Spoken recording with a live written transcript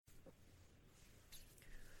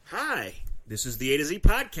Hi, this is the A to Z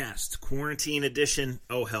podcast, quarantine edition.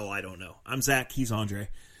 Oh, hell, I don't know. I'm Zach, he's Andre.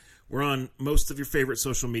 We're on most of your favorite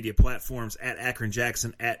social media platforms, at Akron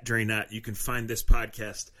Jackson, at Dre Knott. You can find this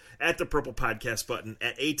podcast at the purple podcast button,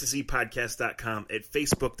 at A to Z podcast.com, at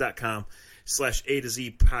facebook.com/A to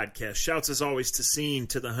Z podcast. Shouts as always to Scene,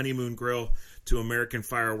 to the Honeymoon Grill, to American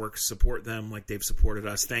Fireworks. Support them like they've supported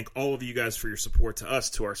us. Thank all of you guys for your support, to us,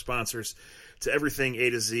 to our sponsors, to everything A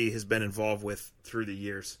to Z has been involved with through the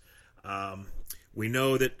years. We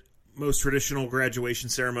know that most traditional graduation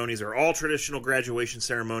ceremonies, or all traditional graduation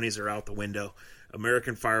ceremonies, are out the window.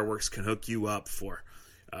 American Fireworks can hook you up for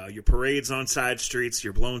your parades on side streets,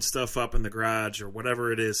 you're blowing stuff up in the garage, or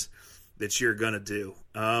whatever it is that you're going to do.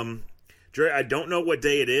 Dre, I don't know what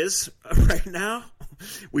day it is right now.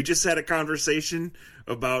 We just had a conversation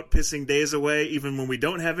about pissing days away even when we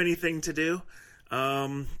don't have anything to do.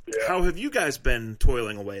 How have you guys been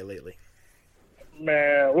toiling away lately?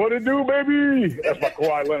 Man, what it do, baby? That's my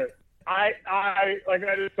Kawhi Leonard. I like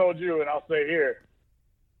I just told you, and I'll say here.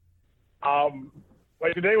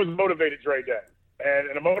 Like today was motivated Dre Day,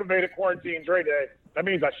 and in a motivated quarantine Dre Day, that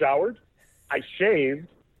means I showered, I shaved,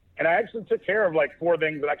 and I actually took care of like 4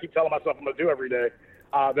 things that I keep telling myself I'm gonna do every day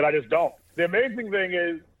that I just don't. The amazing thing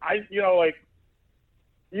is,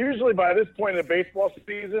 usually by this point in the baseball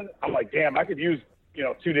season, I'm like, damn, I could use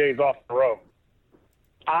 2 days off in a row.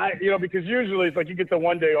 Because usually it's like you get the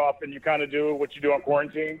 1 day off and you kind of do what you do on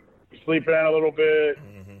quarantine. You sleep in a little bit.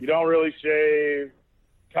 Mm-hmm. You don't really shave.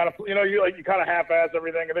 Kind of, you kind of half-ass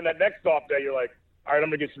everything. And then that next off day, you're like, all right, I'm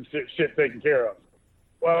going to get some shit taken care of.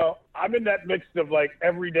 Well, I'm in that mix of like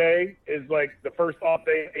every day is like the first off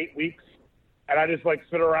day in 8 weeks. And I just like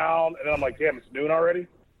sit around and then I'm like, damn, it's noon already.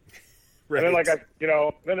 Right. And then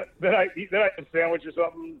then I eat a sandwich or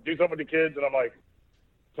something, do something with the kids. And I'm like,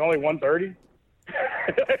 it's only 1:30.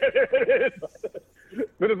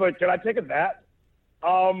 But it's like, can I take a nap?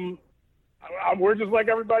 We're just like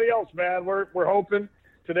everybody else, man. We're hoping.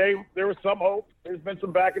 Today there was some hope. There's been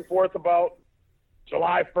some back and forth about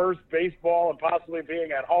July 1st baseball and possibly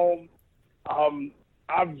being at home.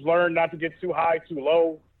 I've learned not to get too high, too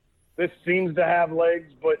low. This seems to have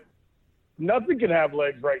legs, but nothing can have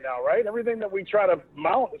legs right now, right? Everything that we try to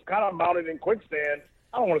mount is kind of mounted in quicksand.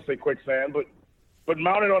 I don't want to say quicksand, but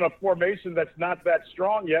mounted on a formation that's not that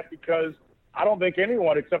strong yet, because I don't think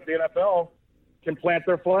anyone except the NFL can plant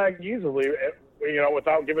their flag easily,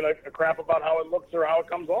 without giving a crap about how it looks or how it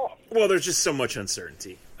comes off. Well, there's just so much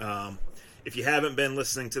uncertainty. If you haven't been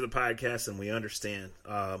listening to the podcast, and we understand,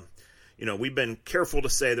 we've been careful to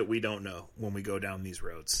say that we don't know when we go down these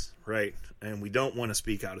roads, right? And we don't want to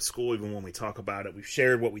speak out of school even when we talk about it. We've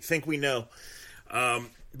shared what we think we know.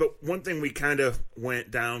 But one thing we kind of went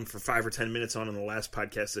down for 5 or 10 minutes on in the last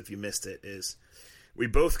podcast, if you missed it, is we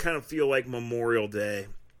both kind of feel like Memorial Day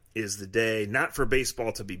is the day, not for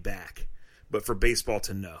baseball to be back, but for baseball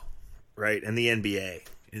to know, right? And the NBA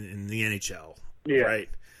and the NHL, right?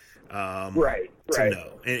 Right. To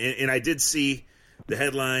know. And I did see the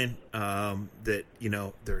headline that,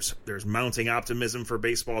 there's mounting optimism for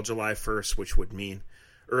baseball July 1st, which would mean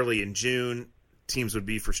early in June, teams would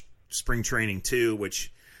be for spring training too,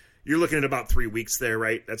 which you're looking at about 3 weeks there,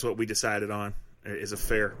 right? That's what we decided on, is a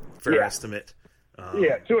fair estimate.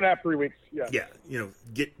 2.5, 3 weeks. Yeah.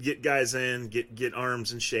 Get guys in, get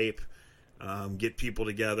arms in shape, get people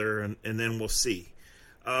together, and then we'll see.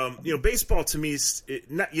 Baseball to me is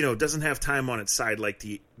doesn't have time on its side like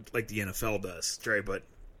the NFL does, Dre. But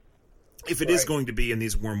if it is going to be in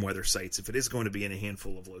these warm weather sites, if it is going to be in a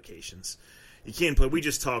handful of locations, you can't play. We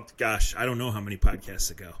just talked, gosh, I don't know how many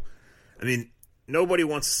podcasts ago. I mean, nobody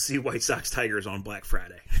wants to see White Sox Tigers on Black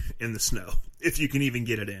Friday in the snow, if you can even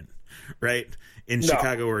get it in, right? In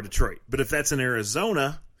Chicago or Detroit. But if that's in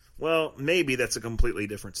Arizona, well, maybe that's a completely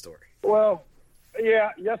different story. Well,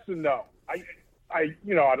 yeah, yes and no. I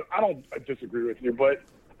don't disagree with you, but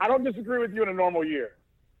I don't disagree with you in a normal year.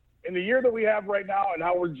 In the year that we have right now and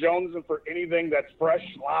how we're jonesing for anything that's fresh,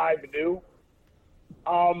 live, new,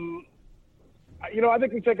 I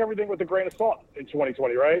think we take everything with a grain of salt in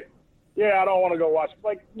 2020, right? Yeah, I don't want to go watch.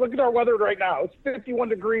 Like, look at our weather right now. It's 51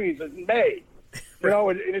 degrees in May.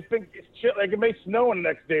 And it's shit. Like, it may snow in the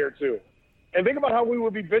next day or two. And think about how we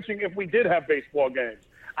would be bitching if we did have baseball games.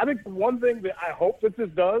 I think the one thing that I hope that this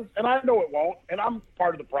does, and I know it won't, and I'm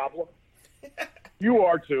part of the problem, you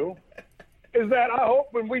are too, is that I hope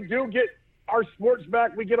when we do get our sports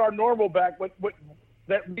back, we get our normal back, but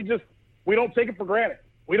that we don't take it for granted.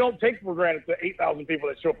 We don't take for granted the 8,000 people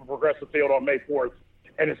that show up at Progressive Field on May 4th,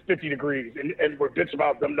 and it's 50 degrees, and we're bitching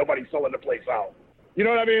about them, nobody's selling the place out. You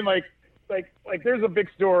know what I mean? Like there's a big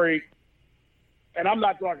story, and I'm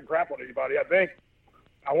not talking crap on anybody, I think.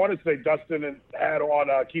 I want to say Dustin had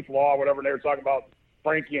on Keith Law, whatever, and they were talking about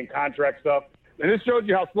Frankie and contract stuff. And this shows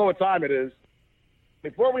you how slow a time it is.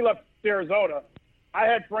 Before we left Arizona, I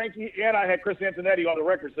had Frankie and I had Chris Antonetti on the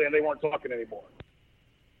record saying they weren't talking anymore.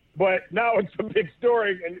 But now it's a big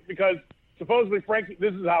story, and because supposedly Frankie,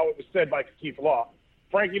 this is how it was said by Keith Law,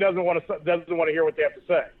 Frankie doesn't want to hear what they have to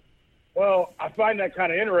say. Well, I find that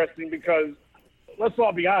kind of interesting because let's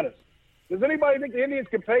all be honest. Does anybody think the Indians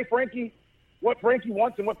can pay Frankie what Frankie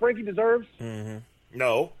wants and what Frankie deserves? Mm-hmm.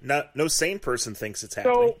 No sane person thinks it's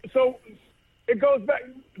happening. So it goes back.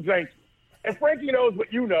 Thank you. And Frankie knows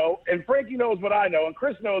what you know, and Frankie knows what I know, and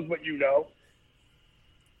Chris knows what you know.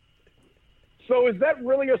 So is that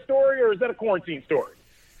really a story, or is that a quarantine story?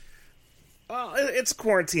 Well, it's a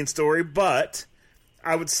quarantine story, but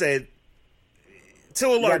I would say to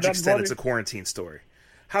a large extent it's a quarantine story.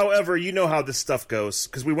 However, you know how this stuff goes,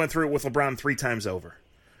 because we went through it with LeBron 3 times over,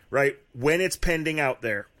 right? When it's pending out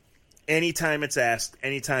there, anytime it's asked,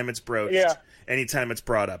 anytime it's broached, anytime it's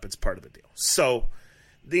brought up, it's part of the deal. So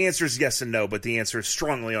the answer is yes and no, but the answer is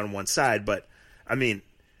strongly on one side. But, I mean,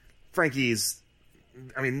 this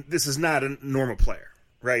is not a normal player,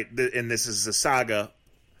 right? And this is a saga.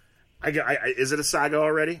 Is it a saga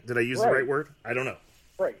already? Did I use the right word? I don't know.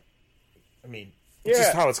 Right. I mean, it's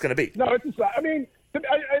just how it's going to be. No, it's a saga. I mean,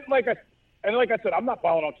 like I said, I'm not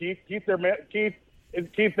following on Keith. Keith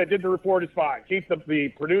that did the report is fine. Keith, the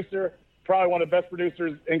producer, probably one of the best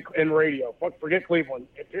producers in radio. Forget Cleveland,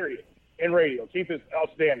 period. In radio, Keith is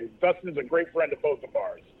outstanding. Dustin is a great friend of both of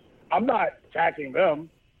ours. I'm not attacking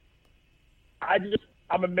them. I'm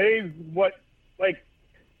amazed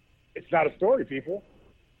it's not a story, people.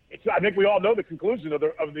 I think we all know the conclusion of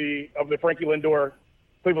the Frankie Lindor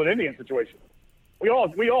Cleveland Indians situation. We all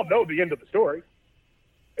know the end of the story.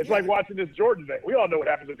 It's like watching this Jordan thing. We all know what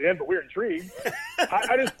happens at the end, but we're intrigued.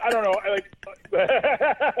 I don't know.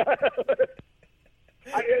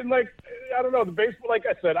 I don't know. The baseball, like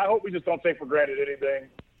I said, I hope we just don't take for granted anything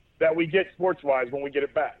that we get sports-wise when we get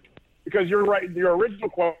it back. Because you're right. Your original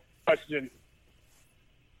question,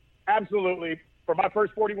 absolutely, for my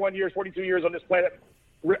first 42 years on this planet,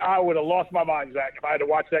 I would have lost my mind, Zach, if I had to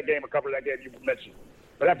watch that game or cover that game you mentioned.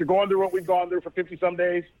 But after going through what we've gone through for 50-some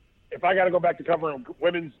days, if I got to go back to covering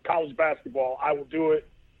women's college basketball, I will do it,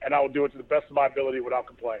 and I will do it to the best of my ability without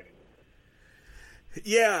complaining.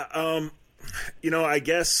 Yeah, I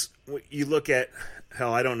guess you look at,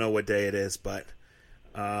 I don't know what day it is, but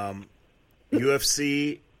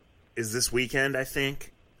UFC is this weekend, I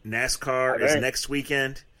think. NASCAR is next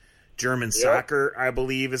weekend. German soccer, I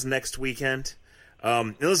believe, is next weekend.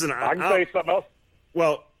 Listen, I can tell you something else.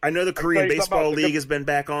 Well, I know the Korean Baseball League has been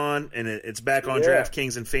back on, and it's back on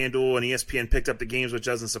DraftKings and FanDuel, and ESPN picked up the games, which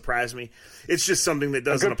doesn't surprise me. It's just something that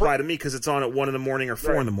doesn't apply to me because it's on at 1 in the morning or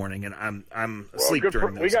 4 in the morning, and I'm asleep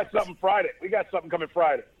during those. We got something Friday. We got something coming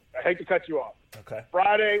Friday. I hate to cut you off. Okay.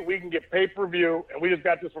 Friday, we can get pay-per-view, and we just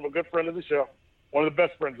got this from a good friend of the show, one of the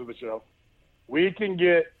best friends of the show. We can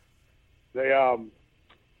get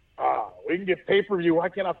pay-per-view. Why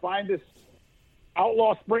can't I find this?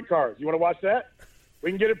 Outlaw Sprint Cars. You want to watch that? We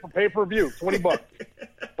can get it for pay-per-view, $20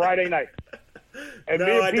 Friday night. And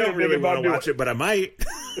no, I don't really want to watch it, but I might.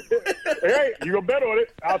 Hey, you go bet on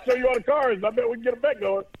it. I'll show you all the cars, and I bet we can get a bet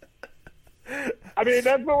going. I mean,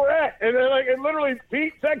 that's where we're at. And then, and literally,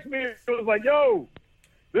 Pete texted me. It was like, "Yo,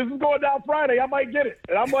 this is going down Friday. I might get it."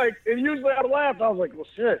 And I'm like, and usually I laugh. I was like, "Well,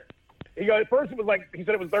 shit." He goes, at first it was like, he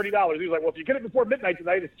said it was $30. He was like, "Well, if you get it before midnight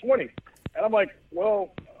tonight, it's $20." And I'm like, "Well,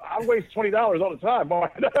 I waste $20 all the time."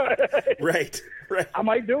 Right. I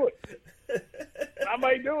might do it.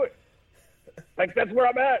 Like, that's where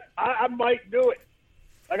I'm at. I might do it.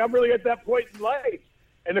 Like, I'm really at that point in life.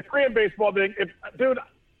 And the Korean baseball thing, dude,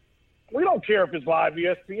 we don't care if it's live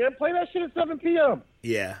ESPN. Play that shit at 7 p.m.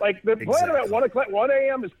 Yeah. Like, the playing at 1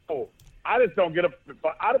 a.m. is cool. I just don't get up.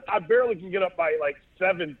 I barely can get up by,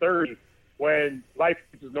 7:30 when life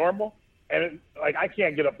is normal. And, I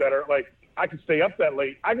can't get up that early. I can stay up that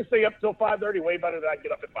late. I can stay up till 5:30 way better than I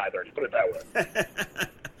get up at 5:30. Put it that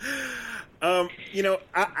way.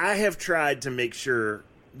 I have tried to make sure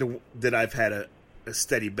that I've had a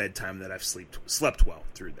steady bedtime, that I've slept well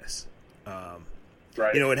through this.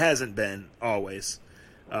 Right. It hasn't been always.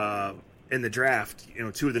 In the draft,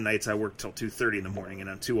 2 of the nights I worked till 2:30 in the morning, and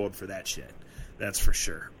I'm too old for that shit. That's for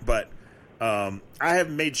sure. But I have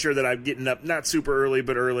made sure that I'm getting up not super early,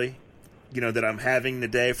 but early. That I'm having the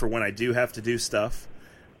day for when I do have to do stuff.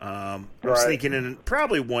 I'm sneaking in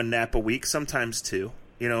probably 1 nap a week, sometimes 2.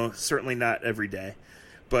 Certainly not every day.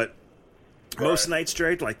 But most nights,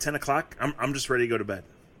 Dre, 10 o'clock, I'm just ready to go to bed.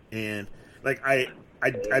 And,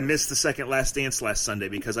 I missed the second Last Dance last Sunday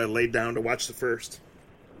because I laid down to watch the first.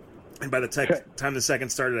 And by the time the second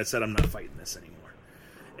started, I said, I'm not fighting this anymore.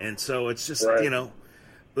 And so it's just,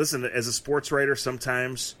 listen, as a sports writer,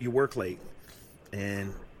 sometimes you work late.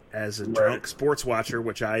 And as a drunk sports watcher,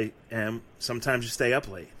 which I am, sometimes you stay up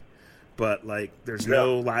late. But, like, there's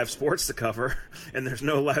no live sports to cover, and there's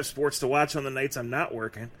no live sports to watch on the nights I'm not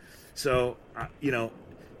working. So,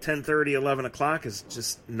 10:30, 11 o'clock is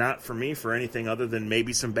just not for me for anything other than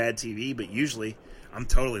maybe some bad TV, but usually I'm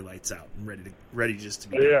totally lights out and ready just to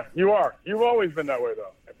be done. You are. You've always been that way,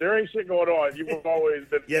 though. If there ain't shit going on, you've always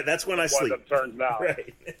been that's when I sleep. That turns down.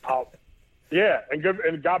 Right.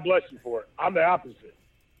 And God bless you for it. I'm the opposite.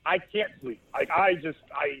 I can't sleep. Like, I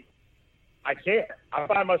can't. I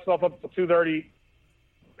find myself up till 2:30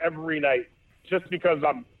 every night just because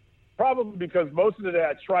because most of the day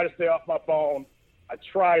I try to stay off my phone.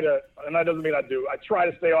 And that doesn't mean I do. I try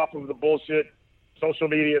to stay off of the bullshit, social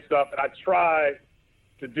media stuff, and I try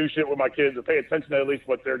to do shit with my kids or pay attention to at least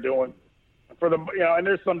what they're doing. And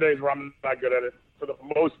there's some days where I'm not good at it for the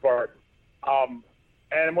most part.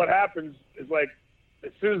 And what happens is, like,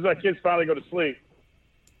 as soon as my kids finally go to sleep,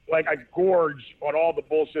 like, I gorge on all the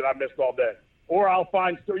bullshit I missed all day. Or I'll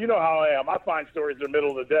find you know how I am. I find stories in the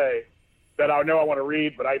middle of the day that I know I want to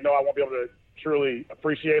read, but I know I won't be able to truly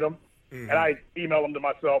appreciate them. Mm-hmm. And I email them to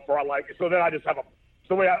myself, or so then I just have I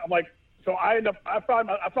found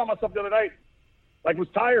myself the other night, like, was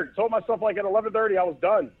tired, told myself, like, at 11:30 I was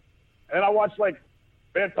done. And then I watched, like,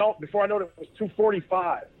 Van Pelt before I know it was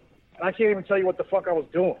 2:45. And I can't even tell you what the fuck I was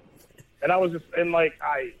doing. And I was just, and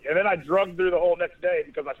then I drugged through the whole next day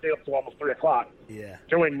because I stayed up till almost 3 o'clock. Yeah.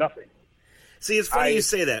 Doing nothing. See, it's funny you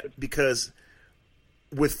say that, because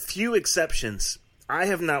with few exceptions, I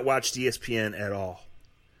have not watched ESPN at all.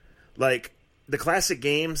 Like, the classic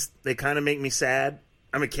games, they kind of make me sad.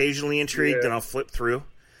 I'm occasionally intrigued, and I'll flip through.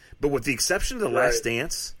 But with the exception of The Last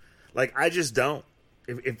Dance, like, I just don't.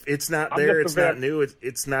 If it's not there, it's not new.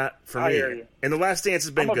 It's not for me. And The Last Dance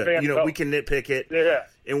has been good. We can nitpick it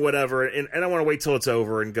and whatever. And I want to wait till it's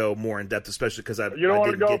over and go more in depth, especially because I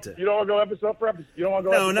didn't get to. You don't want to go episode for episode? You don't want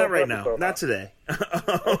to go No, not right now. Not today.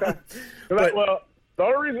 Okay. The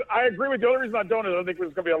only reason I agree with you, the only reason I don't is I think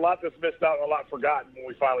there's going to be a lot that's missed out and a lot forgotten when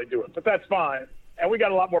we finally do it. But that's fine. And we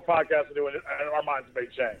got a lot more podcasts to do, and our minds may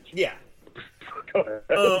change. Yeah.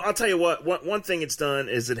 I'll tell you what. One thing it's done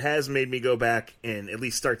is it has made me go back and at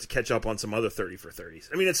least start to catch up on some other 30 for 30s.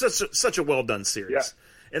 I mean, it's such a well done series,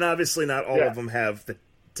 and obviously not all of them have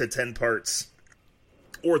the 10 parts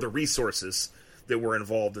or the resources that were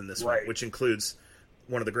involved in this one, which includes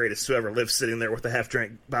one of the greatest to ever live sitting there with a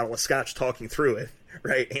half-drank bottle of scotch talking through it,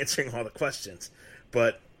 right, answering all the questions.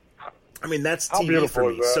 But I mean, that's TV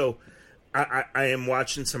for me. So I am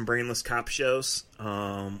watching some brainless cop shows.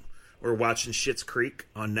 We're watching Schitt's Creek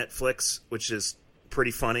on Netflix, which is pretty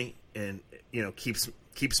funny and,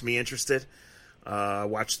 keeps me interested.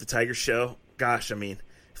 Watch The Tiger Show. Gosh, I mean,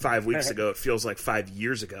 5 weeks ago, it feels like 5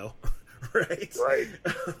 years ago, right?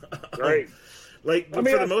 Right. Like, for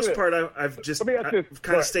the most part, I've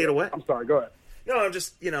kind of stayed away. I'm sorry, go ahead. No, I'm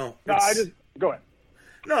just, go ahead.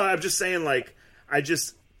 No, I'm just saying, like, I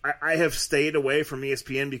have stayed away from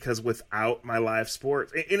ESPN because without my live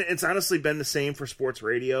sports, and it's honestly been the same for sports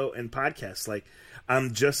radio and podcasts. Like,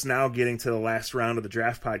 I'm just now getting to the last round of the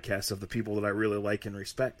draft podcasts of the people that I really like and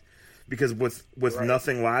respect, because with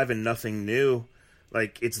nothing live and nothing new,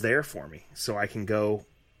 like, it's there for me, so I can go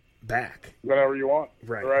back whenever you want.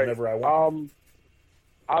 Right. Whenever I want.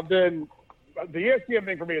 The ESPN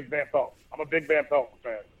thing for me is Van Pelt. I'm a big Van Pelt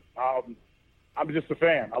fan. I'm just a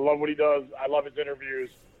fan. I love what he does. I love his interviews.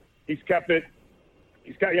 He's kept it.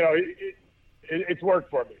 It's worked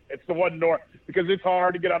for me. It's the one norm, because it's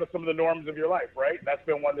hard to get out of some of the norms of your life, right? That's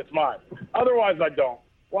been one that's mine. Otherwise, I don't.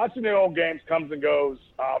 Watching the old games comes and goes.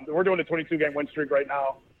 We're doing a 22-game win streak right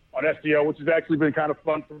now on SDO, which has actually been kind of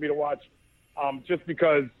fun for me to watch, just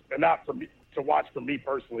because, and not for me to watch for me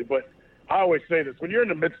personally, but I always say this: when you're in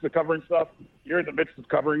the midst of covering stuff, and you're just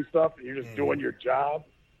doing your job.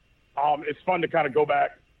 It's fun to kind of go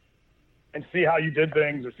back and see how you did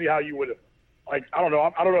things, or see how you would have, like, I don't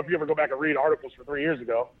know if you ever go back and read articles for 3 years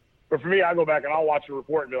ago, but for me, I go back and I'll watch a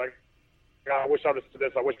report and be like, God, I wish I would have did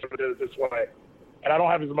this. I wish I would have did it this way. And I don't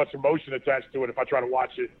have as much emotion attached to it if I try to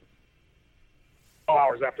watch it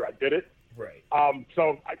hours after I did it. Right.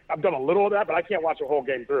 So I've done a little of that, but I can't watch a whole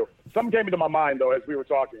game through. Something came into my mind, though, as we were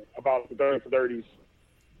talking about the 30 for 30s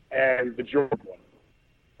and the Jordan one.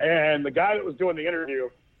 And the guy that was doing the interview,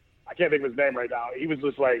 I can't think of his name right now. He was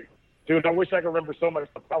just like, dude, I wish I could remember so much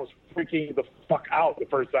stuff. I was freaking the fuck out the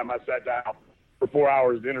first time I sat down for 4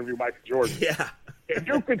 hours to interview Michael Jordan. Yeah. If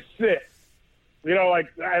you could sit, I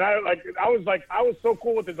was so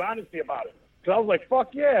cool with his honesty about it. Because I was like,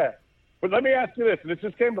 fuck yeah. But let me ask you this, and this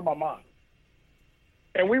just came to my mind.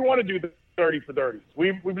 And we want to do the 30 for 30s.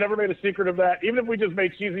 We've never made a secret of that. Even if we just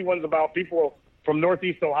made cheesy ones about people from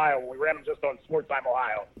Northeast Ohio, when we ran them just on Sports Time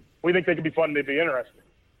Ohio, we think they could be fun and they'd be interesting.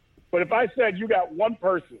 But if I said you got one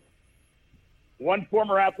person, one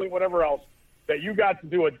former athlete, whatever else, that you got to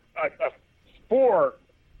do a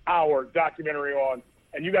 4-hour documentary on,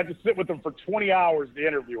 and you got to sit with them for 20 hours to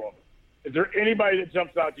interview them, is there anybody that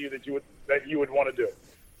jumps out to you that you would want to do?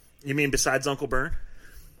 You mean besides Uncle Bern?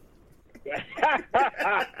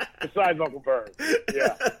 Besides Uncle Bern,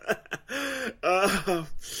 yeah.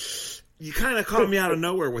 You kind of caught me out of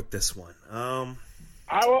nowhere with this one.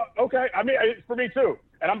 Okay. I mean, for me too.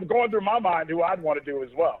 And I'm going through my mind who I'd want to do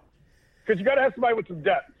as well. Because you got to have somebody with some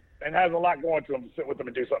depth and has a lot going to them to sit with them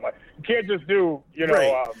and do something like that. You can't just do,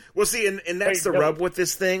 Right. Well, see, and that's the rub with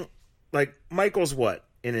this thing. Like, Michael's what?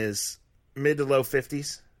 In his mid to low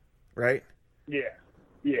 50s, right? Yeah.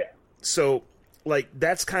 So, like,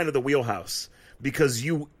 that's kind of the wheelhouse. Because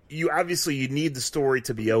you obviously you need the story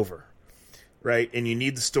to be over, right? And you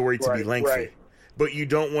need the story to be lengthy. Right. But you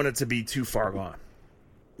don't want it to be too far gone.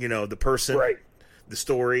 The person, the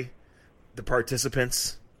story, the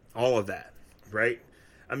participants, all of that, right?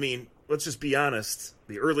 I mean, let's just be honest.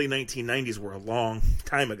 The early 1990s were a long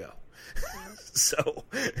time ago. So,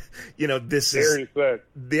 this is...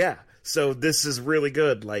 Yeah. So this is really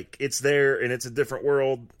good. Like, it's there, and it's a different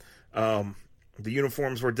world. The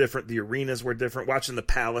uniforms were different. The arenas were different. Watching the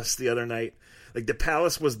Palace the other night. Like, the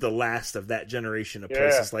Palace was the last of that generation of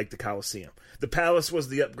places like the Coliseum. The Palace was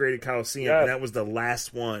the upgraded Coliseum, and that was the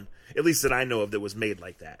last one, at least that I know of, that was made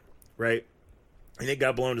like that, right? And it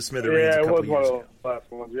got blown to smithereens a couple years ago. Yeah, it was one of the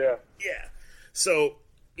last ones, yeah. Yeah. So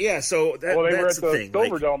that's the thing. Well, they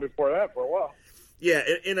were at the Silverdome before that for a while. Yeah,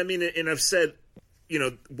 and I mean, and I've said,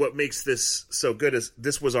 what makes this so good is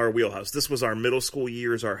this was our wheelhouse. This was our middle school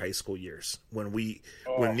years, our high school years, when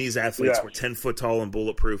these athletes were 10 foot tall and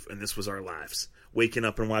bulletproof, and this was our lives. Waking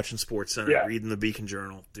up and watching SportsCenter, reading the Beacon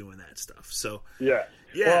Journal, doing that stuff. So,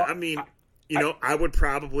 well, I mean, I would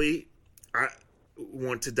probably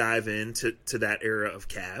want to dive into that era of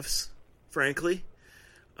Cavs, frankly.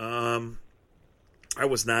 I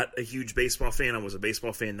was not a huge baseball fan. I was a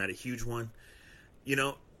baseball fan, not a huge one.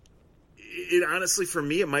 It honestly, for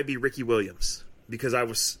me, it might be Ricky Williams, because I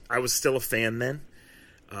was still a fan then.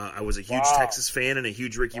 I was a huge Texas fan and a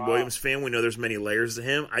huge Ricky Williams fan. We know there's many layers to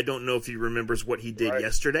him. I don't know if he remembers what he did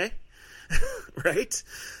yesterday, right?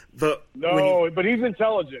 But but he's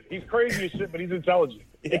intelligent. He's crazy as shit, but he's intelligent.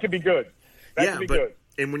 It could be good. That could be good.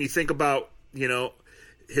 And when you think about,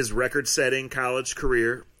 his record-setting college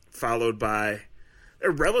career, followed by a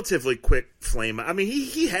relatively quick flame. I mean,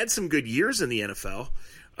 he had some good years in the NFL.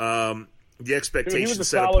 The expectations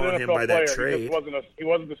set upon him by that trade. He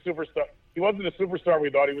wasn't the superstar. He wasn't the superstar we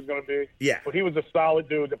thought he was going to be. Yeah. But he was a solid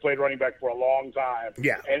dude that played running back for a long time.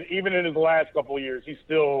 Yeah. And even in his last couple of years, he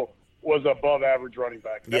still was above average running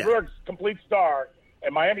back. Never a complete star.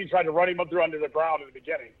 And Miami tried to run him up there under the ground in the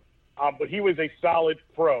beginning. But he was a solid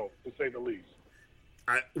pro, to say the least.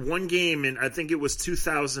 One game, and I think it was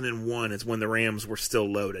 2001, is when the Rams were still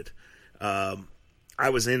loaded. I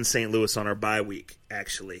was in St. Louis on our bye week,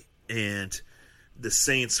 actually, and the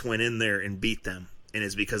Saints went in there and beat them, and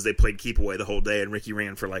it's because they played keep away the whole day, and Ricky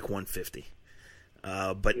ran for like 150.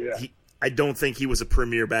 I don't think he was a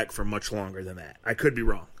premier back for much longer than that. I could be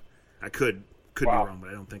wrong. I could be wrong, but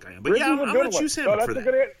I don't think I am. But Ricky's I'm going to choose him for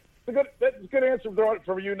that. That's a good answer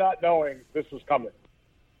for you not knowing this was coming.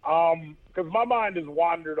 Because my mind has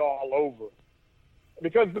wandered all over.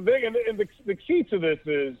 Because the thing, and the key to this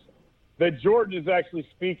is that Jordan is actually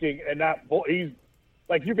speaking, and not he's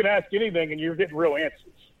like, you can ask anything and you're getting real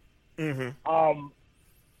answers. Mm-hmm.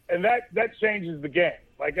 And that changes the game.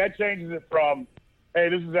 Like, that changes it from, hey,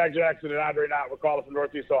 this is Zach Jackson and Andre Knott. We're calling from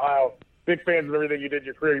Northeast Ohio. Big fans of everything you did in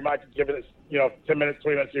your career. You might give it, 10 minutes,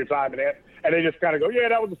 20 minutes of your time, and they just kind of go, yeah,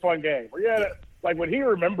 that was a fun game. Or like when he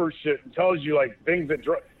remembers shit and tells you like things that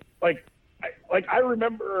I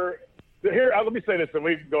remember here. Let me say this, and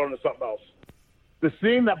we can go into something else. The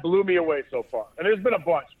scene that blew me away so far, and there's been a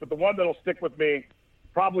bunch, but the one that'll stick with me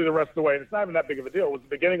probably the rest of the way, and it's not even that big of a deal, was the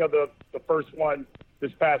beginning of the first one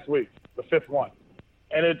this past week, the fifth one.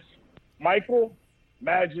 And it's Michael,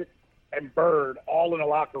 Magic, and Bird all in a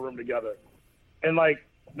locker room together. And, like,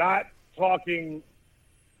 not talking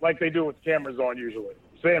like they do with cameras on usually.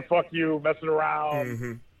 Saying fuck you, messing around.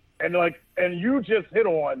 Mm-hmm. And you just hit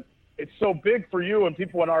on, it's so big for you and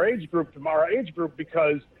people in our age group,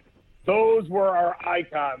 because those were our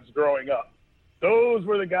icons growing up. Those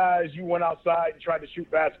were the guys you went outside and tried to shoot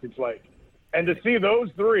baskets like. And to see those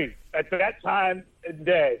three at that time and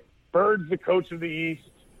day, Bird's the coach of the East.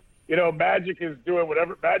 Magic is doing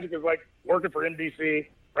whatever. Magic is like working for NBC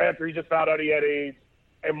right after he just found out he had AIDS,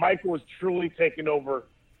 and Michael was truly taking over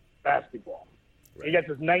basketball. Right. He got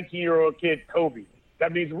this 19-year-old kid, Kobe.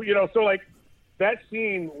 That means, so like that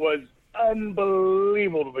scene was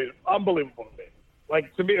unbelievable to me.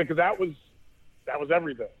 Like to me, because that was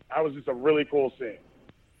everything. That was just a really cool scene.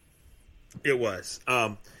 It was.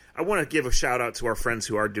 I want to give a shout out to our friends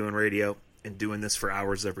who are doing radio and doing this for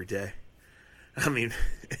hours every day. I mean,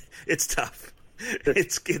 it's tough.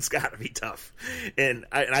 It's got to be tough, and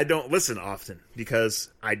I don't listen often because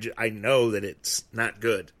I know that it's not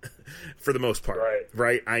good for the most part.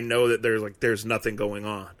 Right? I know that there's nothing going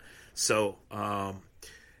on. So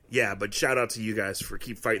yeah, but shout out to you guys for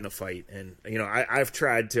keep fighting the fight. And I've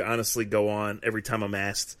tried to honestly go on every time I'm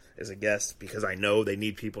asked as a guest because I know they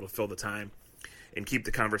need people to fill the time and keep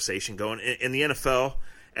the conversation going. And the NFL,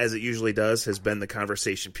 as it usually does, has been the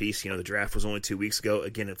conversation piece. The draft was only 2 weeks ago.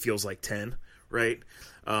 Again, it feels like 10. Right?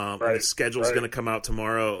 And the schedule is going to come out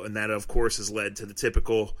tomorrow, and that, of course, has led to the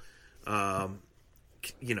typical,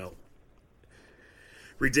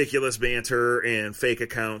 ridiculous banter and fake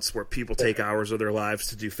accounts where people take hours of their lives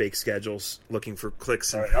to do fake schedules, looking for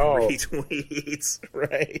clicks and retweets.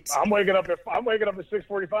 Right? I'm waking up at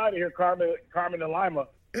 6:45 to hear Carmen and Lima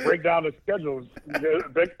break down the schedules,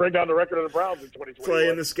 break down the record of the Browns in 2020.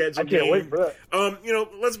 Playing the schedule. I can't wait for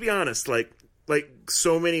that. Let's be honest, like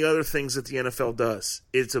so many other things that the NFL does,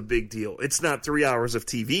 it's a big deal. It's not 3 hours of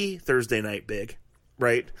TV Thursday night big,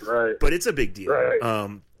 right? Right. But it's a big deal.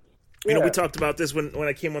 Right. We talked about this when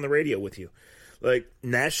I came on the radio with you. Like,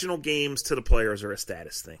 national games to the players are a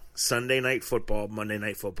status thing. Sunday night football, Monday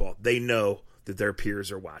night football, they know that their peers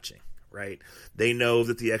are watching, right? They know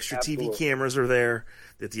that the extra TV cameras are there,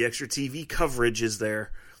 that the extra TV coverage is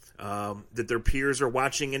there. That their peers are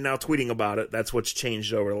watching and now tweeting about it. That's what's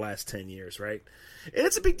changed over the last 10 years, right? And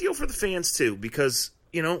it's a big deal for the fans, too, because,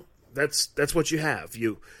 that's what you have.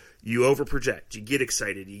 You overproject. You get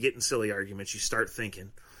excited. You get in silly arguments. You start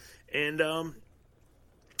thinking. And,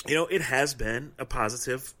 it has been a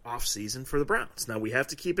positive offseason for the Browns. Now, we have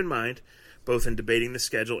to keep in mind, both in debating the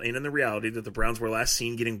schedule and in the reality, that the Browns were last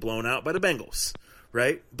seen getting blown out by the Bengals,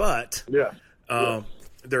 right? But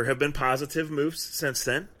there have been positive moves since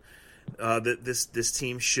then. That this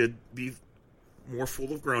team should be more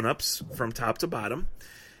full of grown-ups from top to bottom.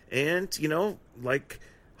 And,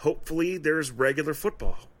 hopefully there's regular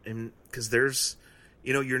football. And because there's,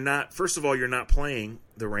 you're not playing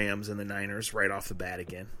the Rams and the Niners right off the bat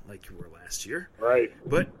again like you were last year. Right.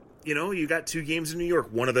 But, you got 2 games in New York.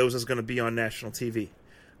 One of those is going to be on national TV.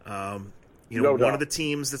 One of the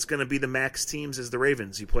teams that's going to be the max teams is the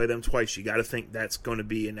Ravens. You play them twice. You got to think that's going to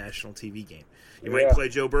be a national TV game. You might play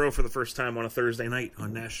Joe Burrow for the first time on a Thursday night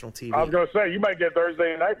on national TV. I was going to say, you might get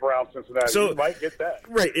Thursday night Browns Cincinnati. So, you might get that.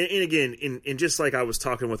 Right. And again, and just like I was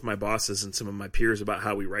talking with my bosses and some of my peers about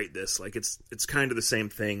how we write this, like it's kind of the same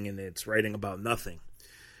thing, and it's writing about nothing.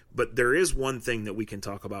 But there is one thing that we can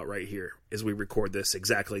talk about right here as we record this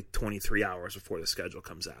exactly 23 hours before the schedule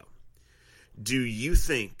comes out. Do you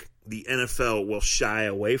think the NFL will shy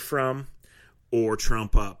away from or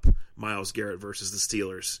trump up Myles Garrett versus the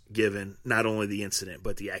Steelers, given not only the incident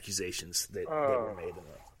but the accusations that were made in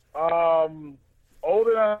that? Old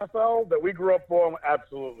NFL that we grew up on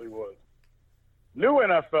absolutely would. New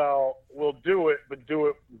NFL will do it, but do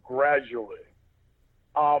it gradually.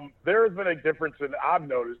 There has been a difference I've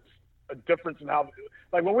noticed a difference in how,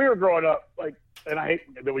 like when we were growing up, like, and I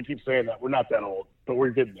hate that we keep saying that, we're not that old, but we're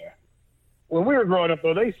getting there. When we were growing up,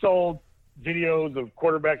 though, they sold videos of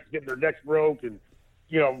quarterbacks getting their necks broke and,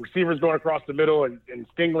 receivers going across the middle and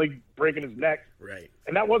Stingley breaking his neck. Right.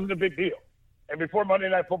 And that wasn't a big deal. And before Monday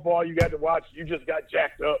Night Football, you got to watch, you just got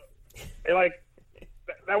jacked up. And,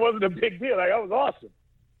 that wasn't a big deal. That was awesome.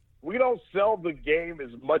 We don't sell the game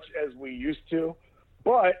as much as we used to.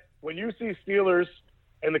 But when you see Steelers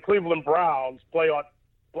and the Cleveland Browns play on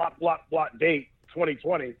block date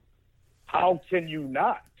 2020, how can you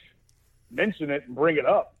not mention it and bring it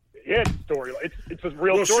up? Yeah, it's a story. It's a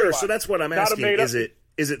real story. Sure. So that's what I'm asking.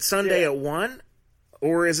 Is it Sunday at 1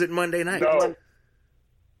 or is it Monday night? No.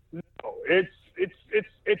 It's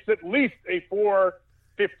at least a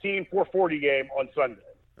 4:15, 4:40 game on Sunday.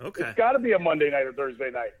 Okay. It's got to be a Monday night or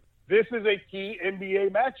Thursday night. This is a key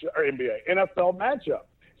NFL matchup.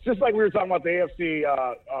 It's just like we were talking about the AFC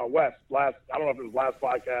West I don't know if it was last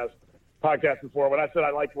podcast before, when I said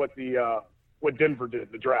I liked what Denver did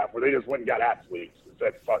in the draft, where they just went and got athletes and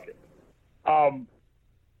said, fuck it.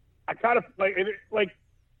 I kind of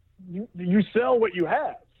you sell what you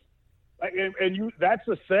have. That's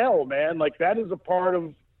a sell, man. Like, that is a part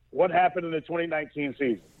of what happened in the 2019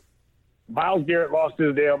 season. Myles Garrett lost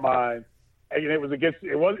his damn mind. And it was against –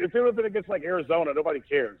 if it would have been against, like, Arizona, nobody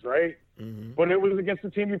cares, right? Mm-hmm. But it was against a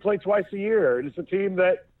team you play twice a year, and it's a team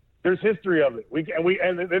that there's history of it.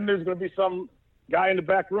 And then there's going to be some guy in the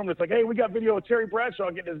back room that's like, hey, we got video of Terry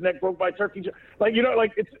Bradshaw getting his neck broke by turkey. Like,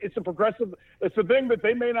 it's a progressive – it's a thing that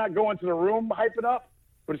they may not go into the room hyping up,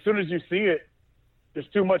 but as soon as you see it, there's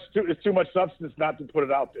too much substance not to put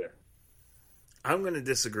it out there. I'm going to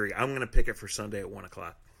disagree. I'm going to pick it for Sunday at 1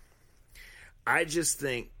 o'clock. I just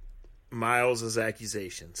think Miles'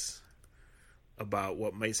 accusations about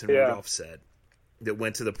what Mason Rudolph said that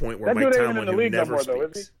went to the point where Mike Tomlin, who never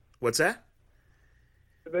speaks. What's that?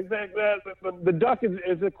 The Duck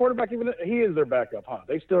is the quarterback. Even he is their backup, huh?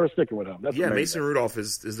 They still are sticking with him. That's amazing. Mason Rudolph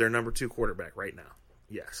is their number 2 quarterback right now.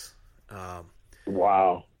 Yes.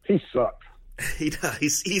 Wow, he sucks. He does.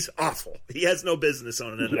 He's awful. He has no business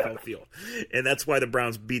on an NFL field, and that's why the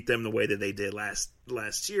Browns beat them the way that they did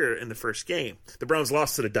last year in the first game. The Browns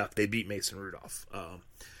lost to the Duck. They beat Mason Rudolph.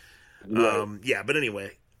 But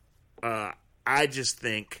anyway, I just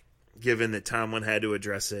think, given that Tomlin had to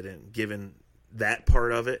address it, and given that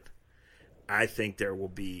part of it, I think there will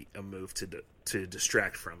be a move to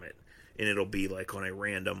distract from it, and it'll be like on a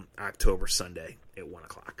random October Sunday at 1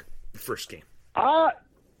 o'clock, first game.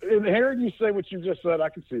 And hearing you say what you just said, I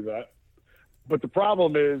can see that. But the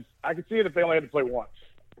problem is, I can see it if they only had to play once.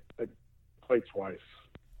 They play twice.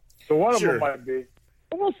 So one of them might be.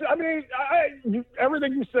 But we'll see. I mean,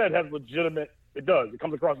 everything you said has legitimate. It does. It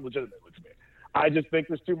comes across legitimately to me. I just think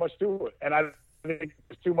there's too much to it. And I think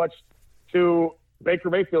there's too much to Baker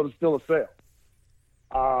Mayfield is still a sale.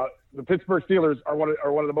 The Pittsburgh Steelers are one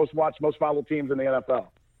of the most watched, most followed teams in the NFL.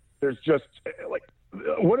 There's just, like,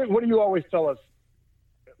 what do you always tell us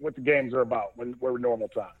what the games are about when we're normal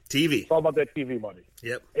time? TV. It's all about that TV money.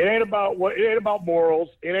 Yep. It ain't about morals.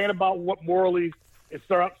 It ain't about what morally it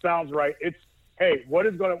sounds right. It's, hey,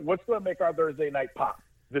 what's gonna make our Thursday night pop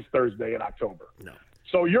this Thursday in October? No.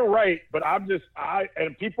 So you're right, but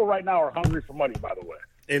and people right now are hungry for money, by the way.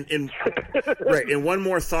 And right. And one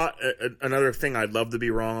more thought, another thing I'd love to be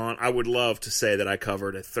wrong on. I would love to say that I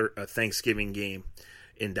covered a Thanksgiving game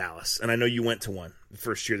in Dallas, and I know you went to one the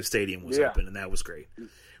first year the stadium was open, and that was great.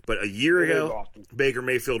 But a year ago, Baker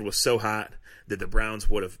Mayfield was so hot that the Browns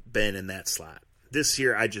would have been in that slot. This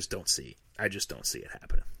year, I just don't see it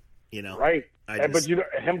happening. You know, right? But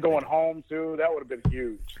him going home too, that would have been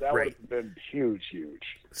huge. That would have been huge.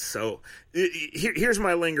 So here's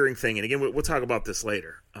my lingering thing, and again, we'll talk about this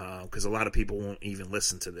later because a lot of people won't even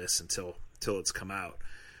listen to this until it's come out.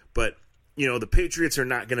 But the Patriots are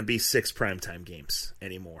not going to be 6 primetime games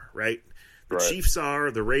anymore, right? The Chiefs are,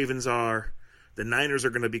 the Ravens are. The Niners are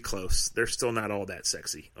going to be close. They're still not all that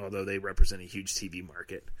sexy, although they represent a huge TV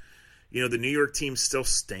market. The New York teams still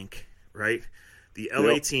stink, right? The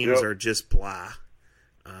LA teams are just blah.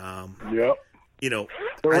 The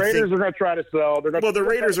Raiders are going to try to sell. The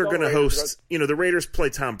Raiders are going to host. The Raiders play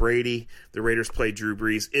Tom Brady. The Raiders play Drew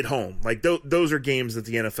Brees at home. Like those are games that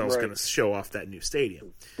the NFL is going to show off that new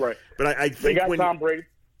stadium. Right. But I think they got Tom Brady.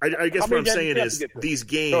 I guess what I'm saying is these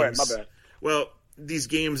games. Go ahead, my bad. Well, these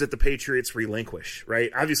games that the Patriots relinquish,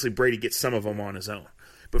 right? Obviously, Brady gets some of them on his own.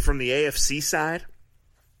 But from the AFC side,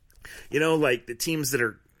 like the teams that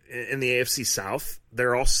are in the AFC South,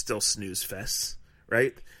 they're all still snooze fests,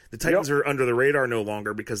 right? The Titans are under the radar no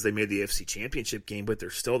longer because they made the AFC Championship game, but they're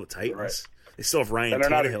still the Titans. Right. They still have Ryan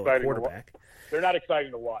Tannehill at quarterback. They're not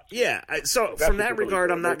exciting to watch. Yeah, so from that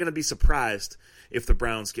regard, I'm not going to be surprised if the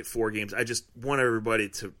Browns get 4 games. I just want everybody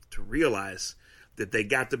to realize that they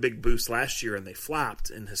got the big boost last year and they flopped,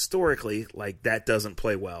 and historically, like, that doesn't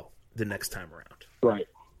play well the next time around.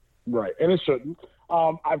 Right, and it shouldn't.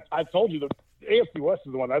 I told you the AFC West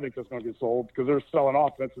is the one I think that's going to get sold because they're selling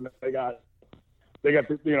offense, and they got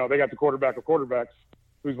the quarterback of quarterbacks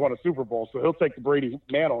who's won a Super Bowl, so he'll take the Brady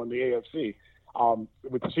mantle in the AFC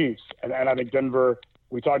with the Chiefs, and I think Denver.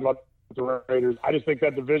 We talked about the Raiders. I just think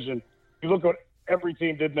that division. You look at what every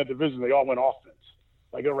team did in that division; they all went offense.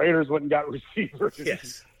 Like the Raiders went and got receivers.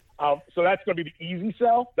 Yes. So that's going to be the easy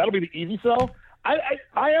sell. That'll be the easy sell.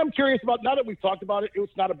 I am curious about, now that we've talked about it,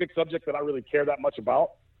 it's not a big subject that I really care that much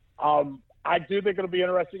about. I do think it'll be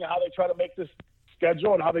interesting how they try to make this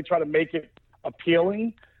schedule and how they try to make it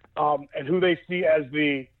appealing and who they see as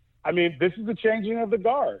this is the changing of the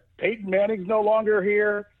guard. Peyton Manning's no longer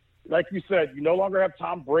here. Like you said, you no longer have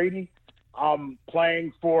Tom Brady playing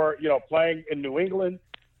in New England.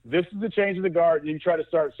 This is the change of the guard, and you try to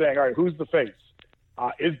start saying, all right, who's the face?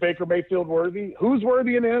 Is Baker Mayfield worthy? Who's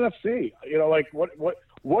worthy in the NFC?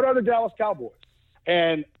 What are the Dallas Cowboys?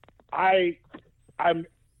 And I'm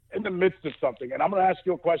in the midst of something, and I'm going to ask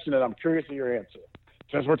you a question, and I'm curious of your answer.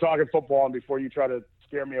 since we're talking football and before you try to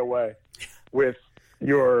scare me away with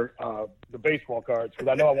your the baseball cards,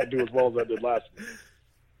 because I know I won't do as well as I did last week.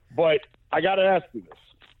 But I got to ask you this.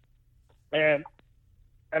 And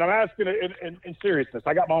I'm asking it in seriousness.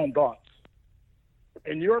 I got my own thoughts.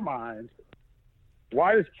 In your mind,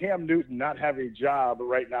 why does Cam Newton not have a job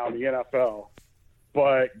right now in the NFL,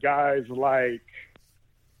 but guys like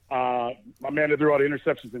my man that threw all the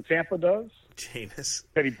interceptions in Tampa does? Jameis.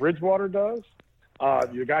 Teddy Bridgewater does.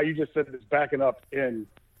 The guy you just said is backing up in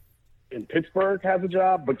Pittsburgh has a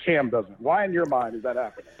job, but Cam doesn't. Why, in your mind, is that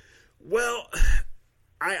happening? Well,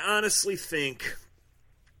 I honestly think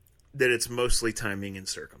that it's mostly timing and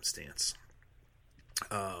circumstance.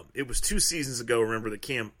 It was 2 seasons ago, remember, that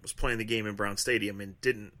Cam was playing the game in Brown Stadium and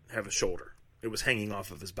didn't have a shoulder. It was hanging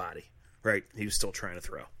off of his body, right? He was still trying to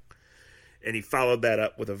throw. And he followed that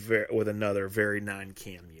up with another very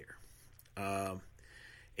non-Cam year.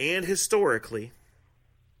 And historically,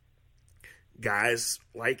 guys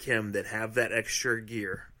like him that have that extra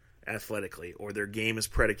gear athletically, or their game is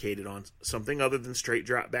predicated on something other than straight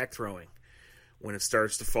drop back throwing, when it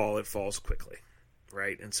starts to fall, it falls quickly,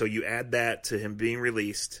 right? And so you add that to him being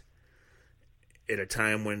released at a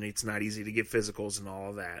time when it's not easy to get physicals and all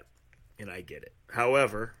of that, and I get it.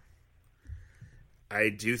 However, I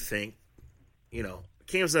do think,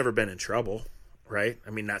 Cam's never been in trouble, right? I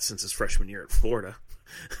mean, not since his freshman year at Florida,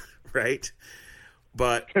 right?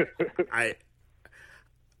 But I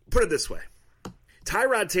put it this way.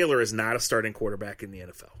 Tyrod Taylor is not a starting quarterback in the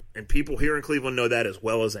NFL, and people here in Cleveland know that as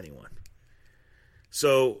well as anyone.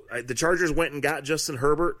 So the Chargers went and got Justin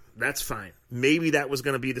Herbert. That's fine. Maybe that was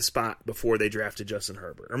going to be the spot before they drafted Justin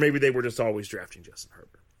Herbert, or maybe they were just always drafting Justin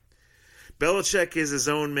Herbert. Belichick is his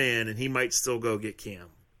own man, and he might still go get Cam.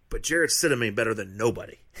 But Jarrett Stidham ain't better than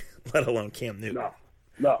nobody, let alone Cam Newton.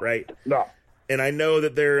 No. Right? No. And I know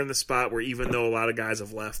that they're in the spot where even though a lot of guys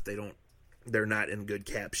have left, they're not in good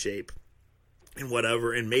cap shape and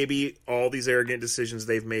whatever. And maybe all these arrogant decisions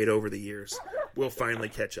they've made over the years will finally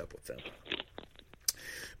catch up with them.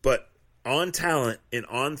 But on talent and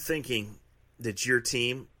on thinking that your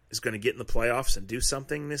team is going to get in the playoffs and do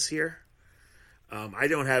something this year, I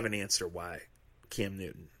don't have an answer why Cam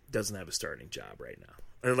Newton doesn't have a starting job right now.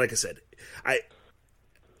 And like I said,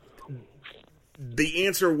 the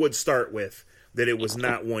answer would start with that it was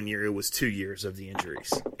not 1 year, it was 2 years of the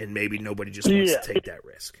injuries. And maybe nobody just wants to take that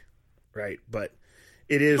risk. Right? But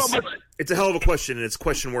it's a hell of a question, and it's a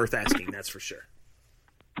question worth asking, that's for sure.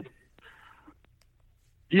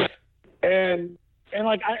 Yeah. I'm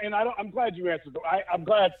glad you answered. I'm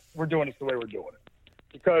glad we're doing this the way we're doing it,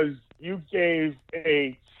 because you gave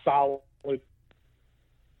a solid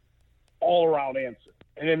all-around answer.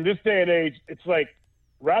 And in this day and age, it's like,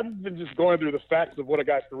 rather than just going through the facts of what a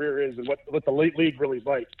guy's career is and what the league really is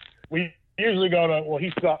like, we usually go to, well,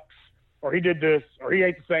 he sucks, or he did this, or he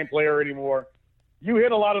ain't the same player anymore. You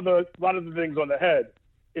hit a lot of the things on the head.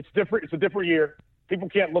 It's different. It's a different year. People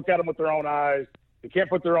can't look at him with their own eyes. They can't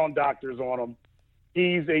put their own doctors on him.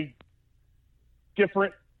 He's a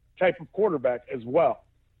different type of quarterback as well.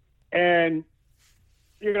 And,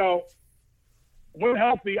 when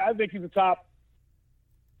healthy, I think he's a top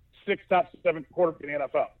 6, top 7 quarterback in the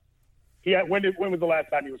NFL. When was the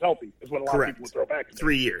last time he was healthy? Is when a lot of people would throw back.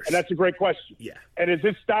 3 years. And that's a great question. Yeah. And is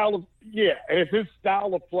his style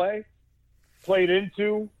of play played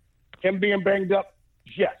into him being banged up?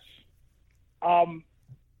 Yes.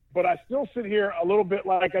 But I still sit here a little bit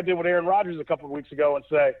like I did with Aaron Rodgers a couple of weeks ago and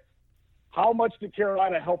say, how much did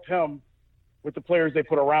Carolina help him with the players they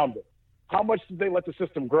put around him? How much did they let the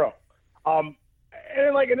system grow? And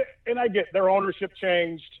I get their ownership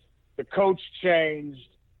changed, the coach changed,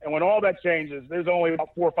 and when all that changes, there's only about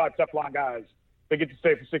 4 or 5 Teflon guys that get to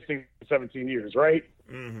stay for 16, 17 years, right?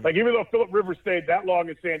 Mm-hmm. Like, even though Phillip Rivers stayed that long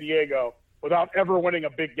in San Diego without ever winning a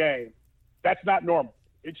big game, that's not normal.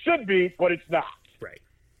 It should be, but it's not. Right.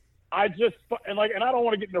 I don't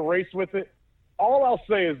want to get in a race with it. All I'll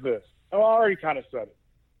say is this. I already kind of said it.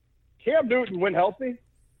 Cam Newton, when healthy,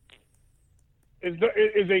 is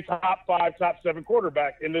a top 5, top 7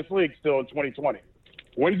 quarterback in this league still in 2020.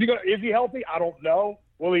 Is he healthy? I don't know.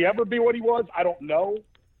 Will he ever be what he was? I don't know.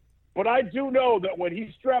 But I do know that when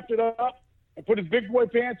he strapped it up and put his big boy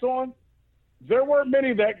pants on, there weren't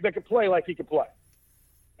many that could play like he could play.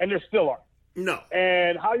 And there still aren't. No.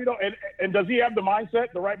 And and does he have the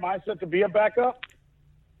right mindset to be a backup?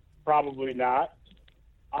 Probably not.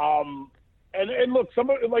 And look,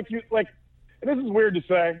 somebody and this is weird to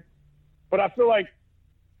say, but I feel like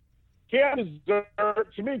Cam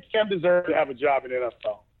deserves to have a job in the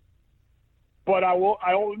NFL. But I will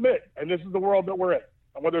admit, and this is the world that we're in,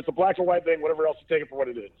 and whether it's a black or white thing, whatever else, you take it for what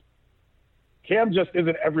it is. Cam just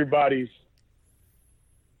isn't everybody's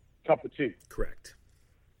cup of tea. Correct.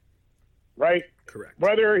 Right? Correct.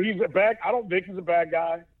 Whether he's I don't think he's a bad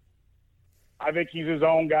guy. I think he's his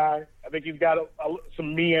own guy. I think he's got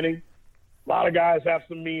some me in him. A lot of guys have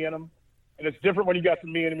some me in them. And it's different when you got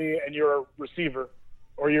some me in me and you're a receiver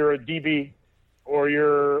or you're a DB or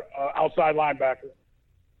you're an outside linebacker.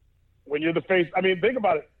 When you're the face, I mean, think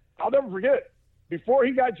about it. I'll never forget. Before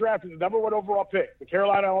he got drafted, the number 1 overall pick, the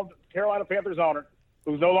Carolina Panthers owner,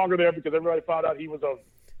 who's no longer there because everybody found out he was a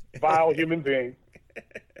vile human being.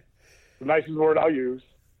 The nicest word I'll use.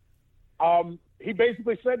 He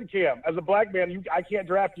basically said to Cam, as a black man, I can't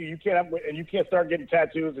draft you. You can't start getting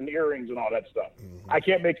tattoos and earrings and all that stuff. Mm-hmm. I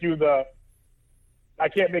can't make you the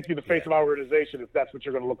face of our organization if that's what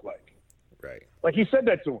you're going to look like. Right. Like he said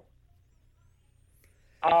that to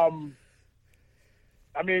him.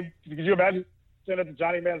 I mean, could you imagine saying that to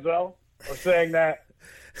Johnny Manziel or saying that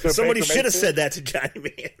to somebody should have said that to Johnny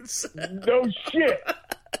Manziel. No shit.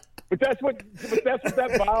 But that's what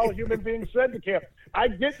that vile human being said to Cam. I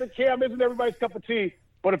get that Cam isn't everybody's cup of tea,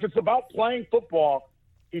 but if it's about playing football,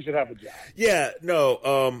 he should have a job. Yeah,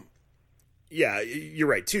 no, yeah, you're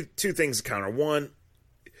right. Two things to counter. One,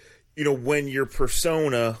 when your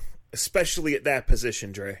persona, especially at that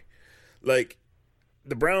position, Dre, like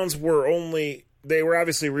the Browns they were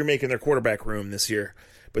obviously remaking their quarterback room this year,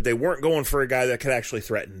 but they weren't going for a guy that could actually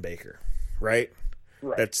threaten Baker, right?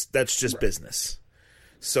 Right. That's just business.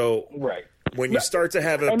 So when you start to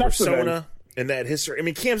have a persona in that history, I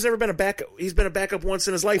mean, Cam's never been a backup. He's been a backup once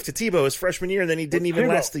in his life to Tebow his freshman year, and then he didn't even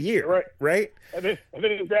last the year, right? And then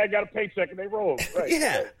his dad got a paycheck, and they rolled. Right.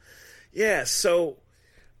 Yeah. So,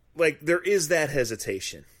 like, there is that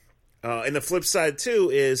hesitation, and the flip side too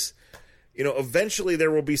is, eventually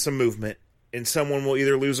there will be some movement, and someone will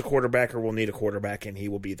either lose a quarterback or will need a quarterback, and he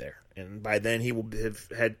will be there. And by then he will have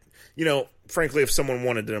had, frankly, if someone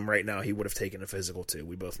wanted him right now, he would have taken a physical too.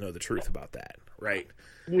 We both know the truth about that, right?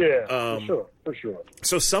 Yeah, for sure.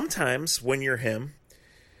 So sometimes when you're him,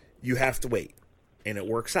 you have to wait, and it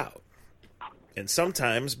works out. And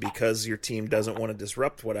sometimes because your team doesn't want to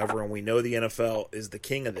disrupt whatever, and we know the NFL is the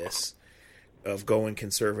king of this, of going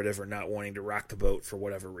conservative or not wanting to rock the boat for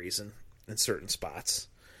whatever reason in certain spots.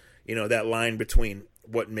 That line between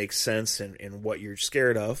what makes sense and what you're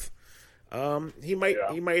scared of, he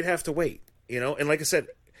might have to wait, And like I said,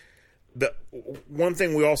 the one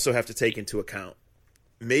thing we also have to take into account,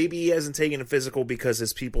 maybe he hasn't taken a physical because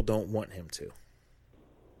his people don't want him to.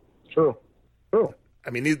 True. I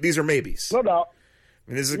mean, these are maybes. No doubt.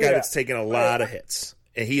 I mean, this is a guy that's taken a lot of hits,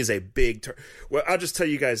 and he is a big well, I'll just tell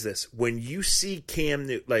you guys this. When you see Cam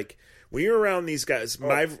Newton, like, when you're around these guys,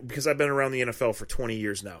 because I've been around the NFL for 20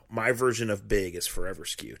 years now, my version of big is forever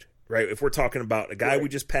skewed, right? If we're talking about a guy we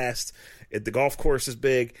just passed at the golf course is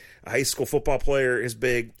big, a high school football player is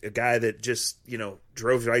big, a guy that just,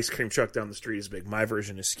 drove the ice cream truck down the street is big. My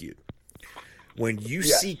version is skewed. When you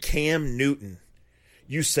see Cam Newton,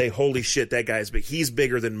 you say, holy shit, that guy's big. He's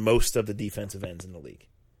bigger than most of the defensive ends in the league.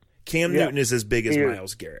 Cam Newton is as big as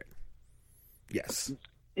Myles Garrett. Yes.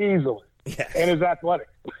 Easily. Yes. And is athletic.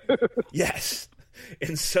 Yes.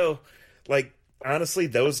 And so, like, honestly,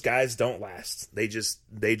 those guys don't last. They just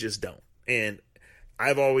don't. And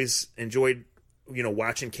I've always enjoyed,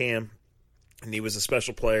 watching Cam, and he was a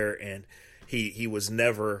special player, and he was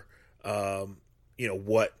never,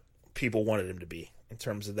 what people wanted him to be in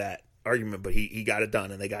terms of that argument, but he got it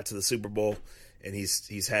done, and they got to the Super Bowl, and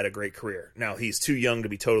he's had a great career. Now, he's too young to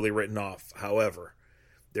be totally written off. However,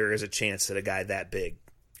 there is a chance that a guy that big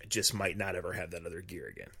just might not ever have that other gear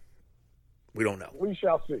again. We don't know. We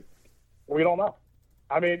shall see. We don't know.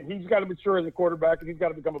 I mean, he's got to mature as a quarterback, and he's got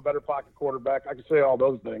to become a better pocket quarterback. I can say all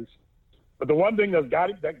those things. But the one thing that got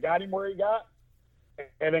him where he got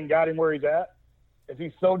and then got him where he's at is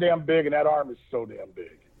he's so damn big, and that arm is so damn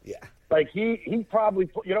big. Yeah. Like, he probably,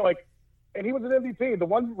 and he was an MVP. The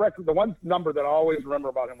one number that I always remember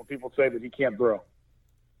about him when people say that he can't throw,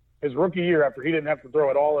 his rookie year after he didn't have to throw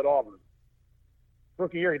at all at Auburn.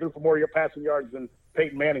 Rookie year, he threw for more passing yards than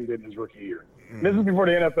Peyton Manning did in his rookie year. Mm. This is before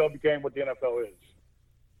the NFL became what the NFL is.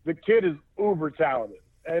 The kid is uber talented.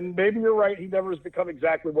 And maybe you're right, he never has become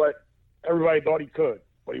exactly what everybody thought he could.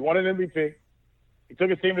 But he won an MVP. He took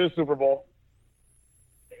his team to the Super Bowl.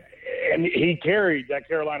 And he carried that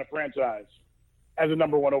Carolina franchise as a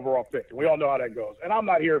number 1 overall pick. And we all know how that goes. And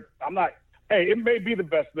hey, it may be the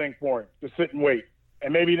best thing for him to sit and wait.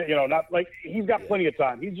 And maybe, not like, he's got plenty of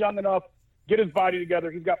time. He's young enough, get his body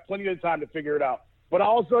together. He's got plenty of time to figure it out. But I'll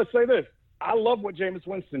also say this. I love what Jameis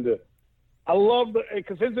Winston did. I love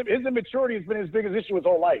because his immaturity has been his biggest issue his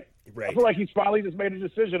whole life. Right. I feel like he's finally just made a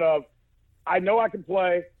decision of, I know I can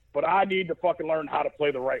play. but I need to fucking learn how to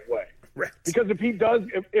play the right way. Right. Because if he does,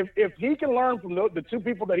 if he can learn from the two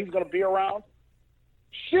people that he's going to be around,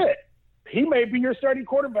 shit, he may be your starting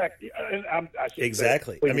quarterback.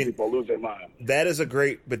 Exactly. I mean, people lose their mind. That's a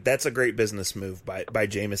great business move by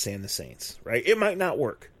Jameis and the Saints, right? It might not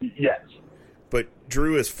work. Yes. But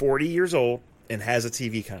Drew is 40 years old and has a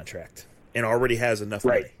TV contract and already has enough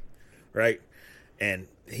money, right? And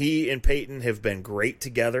he and Peyton have been great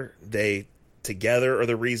together. They together are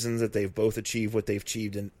the reasons that they've both achieved what they've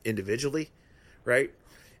achieved individually, right?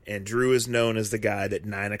 And Drew is known as the guy that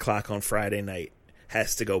 9 o'clock on Friday night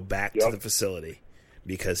has to go back to the facility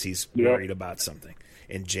because he's worried about something.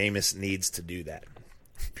 And Jameis needs to do that.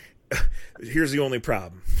 Here's the only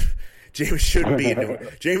problem. Jameis shouldn't be in New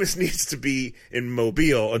Orleans. Jameis needs to be in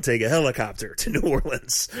Mobile and take a helicopter to New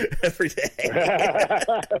Orleans every day.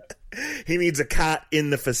 He needs a cot in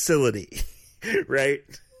the facility, right?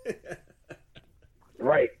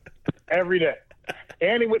 Right. Every day.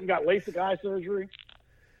 And he went and got LASIK eye surgery.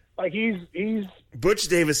 Like he's Butch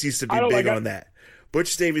Davis used to be big on that.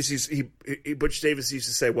 Butch Davis used to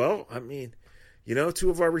say, well, I mean, you know, two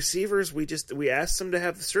of our receivers, we asked them to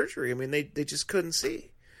have the surgery. I mean, they just couldn't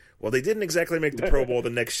see. Well, they didn't exactly make the Pro Bowl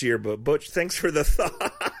the next year, but Butch, thanks for the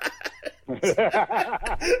thought.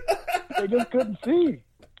 They just couldn't see.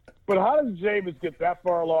 But how does Jameis get that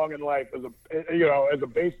far along in life as a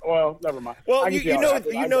base? Well, never mind. Well, you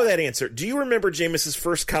know that answer. Do you remember Jameis's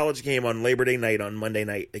first college game on Labor Day night on Monday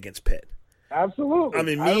night against Pitt? Absolutely. I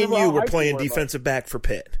mean, me and you were playing defensive back for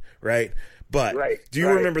Pitt, right? But do you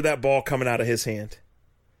remember that ball coming out of his hand?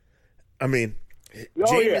 I mean,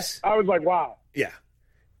 Jameis. Yeah. I was like, wow. Yeah.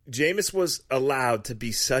 Jameis was allowed to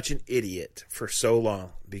be such an idiot for so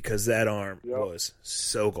long because that arm was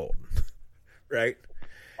so golden, right?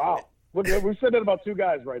 Wow. Look, we've said that about two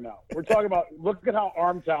guys right now. We're talking about, look at how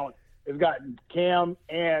arm talent has gotten Cam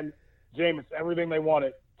and Jameis everything they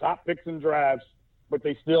wanted, top picks and drafts, but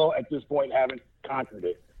they still, at this point, haven't conquered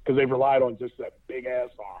it because they've relied on just that big-ass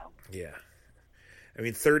arm. Yeah. I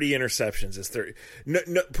mean, 30 interceptions is 30.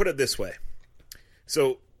 No, put it this way.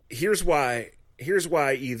 So here's why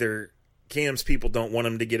either Cam's people don't want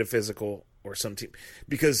him to get a physical or some team.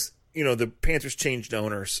 Because, you know, the Panthers changed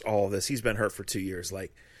owners, all of this. He's been hurt for 2 years.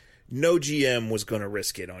 Like, no GM was going to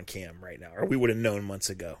risk it on Cam right now, or we would have known months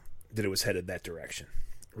ago that it was headed that direction,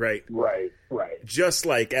 right? Right. Just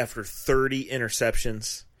like after 30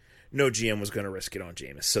 interceptions, no GM was going to risk it on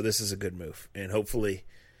Jameis. So this is a good move, and hopefully,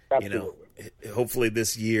 hopefully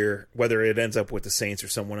this year, whether it ends up with the Saints or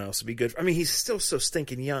someone else, will be good. I mean, he's still so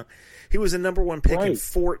stinking young. He was a number one pick in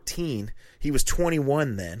 2014. He was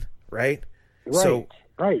 21 then, right? So,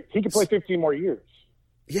 he could play 15 more years.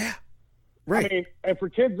 Yeah. Right. I mean, and for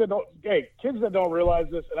kids that don't realize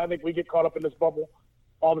this, and I think we get caught up in this bubble,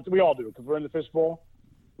 we all do because we're in the fishbowl.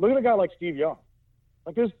 Look at a guy like Steve Young.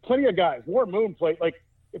 Like, there's plenty of guys. Warren Moon played. Like,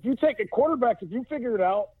 if you take a quarterback, if you figure it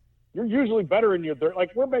out, you're usually better in your third. Like,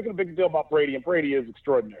 we're making a big deal about Brady, and Brady is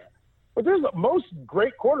extraordinary. But most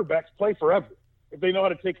great quarterbacks play forever if they know how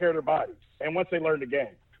to take care of their bodies and once they learn the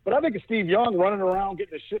game. But I think of Steve Young running around,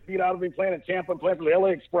 getting the shit beat out of him, playing in Tampa and playing for the LA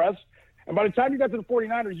Express. And by the time you got to the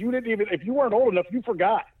 49ers, you didn't even – if you weren't old enough, you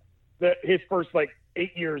forgot that his first,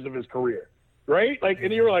 8 years of his career, right? Like,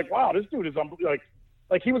 and you were like, wow, this dude is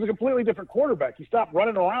like he was a completely different quarterback. He stopped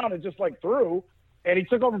running around and just, threw, and he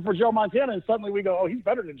took over for Joe Montana, and suddenly we go, oh, he's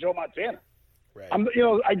better than Joe Montana. Right.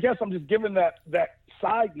 I guess I'm just giving that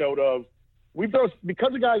side note of because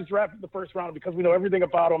the guys drafted in the first round, because we know everything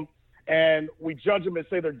about them, and we judge them and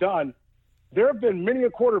say they're done, there have been many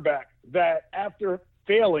a quarterback that after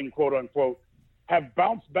failing, quote unquote, have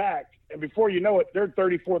bounced back, and before you know it, they're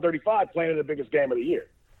 34, 35 playing in the biggest game of the year.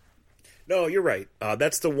 No, you're right.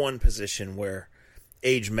 That's the one position where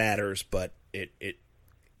age matters, but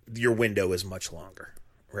your window is much longer,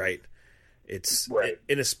 right?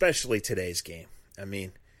 And especially today's game. I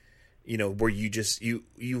mean, where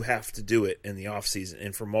you have to do it in the off season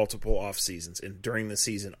and for multiple off seasons and during the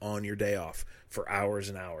season on your day off for hours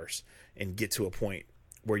and hours and get to a point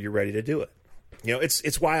where you're ready to do it.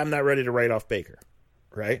 It's why I'm not ready to write off Baker,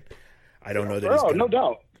 right? I don't know that he's no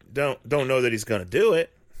doubt. Don't know that he's going to do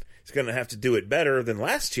it. He's going to have to do it better than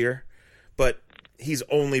last year, but he's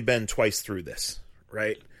only been twice through this,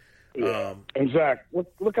 right? Yeah. And Zach,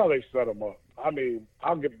 look how they set him up. I mean,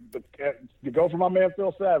 you go for my man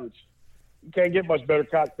Phil Savage. You can't get much better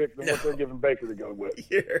cockpit than what they're giving Baker to go with.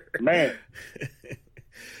 Yeah. Man.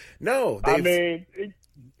 No,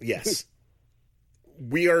 yes.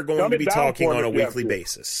 We are going to be talking on a weekly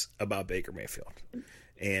basis about Baker Mayfield.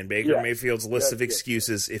 And Baker Mayfield's list of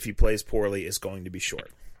excuses if he plays poorly is going to be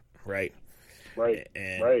short, right? Right.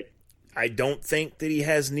 And I don't think that he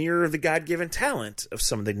has near the God-given talent of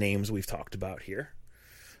some of the names we've talked about here.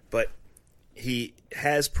 But he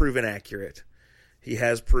has proven accurate. He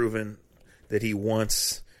has proven that he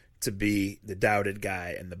wants to be the doubted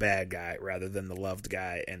guy and the bad guy rather than the loved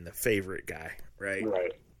guy and the favorite guy, right?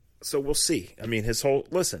 Right. So we'll see. I mean, his whole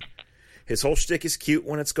shtick is cute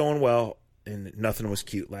when it's going well, and nothing was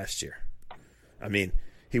cute last year. I mean,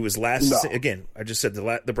 he was again, I just said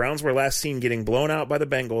the Browns were last seen getting blown out by the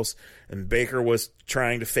Bengals, and Baker was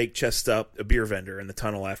trying to fake chest up a beer vendor in the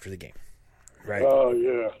tunnel after the game. Right? Oh,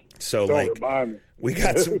 yeah. So, Don't remind me. We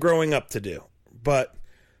got some growing up to do. But,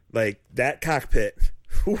 that cockpit,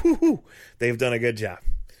 they've done a good job.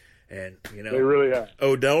 And, they really have.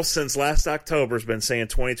 Odell, since last October, has been saying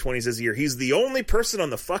 2020 is his year. He's the only person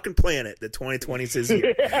on the fucking planet that 2020 is his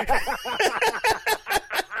year.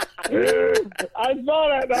 I saw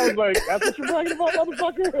that, and I was like, that's what you're talking about,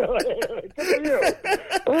 motherfucker? Good for you.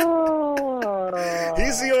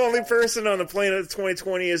 He's the only person on the planet that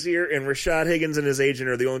 2020 is here, and Rashad Higgins and his agent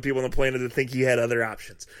are the only people on the planet that think he had other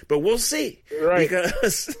options. But we'll see. Right.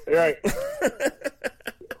 Because... Right.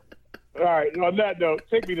 All right, on that note,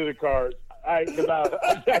 take me to the Cards. Because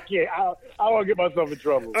I can't. I won't get myself in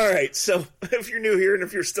trouble. All right, so if you're new here and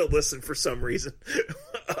if you're still listening for some reason,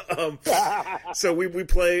 so we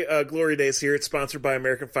play Glory Days here. It's sponsored by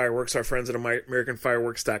American Fireworks, our friends at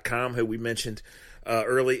AmericanFireworks.com, who we mentioned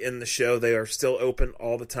early in the show. They are still open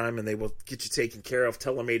all the time, and they will get you taken care of.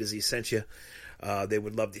 Tell them A to Z sent you. They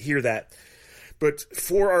would love to hear that. But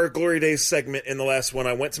for our Glory Days segment in the last one,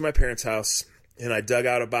 I went to my parents' house, and I dug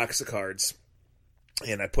out a box of cards.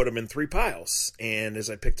 And I put them in 3 piles. And as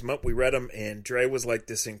I picked them up, we read them. And Dre was like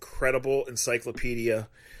this incredible encyclopedia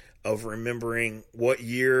of remembering what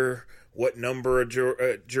year, what number of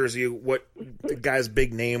jersey, what the guy's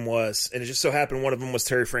big name was. And it just so happened one of them was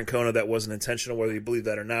Terry Francona. That wasn't intentional, whether you believe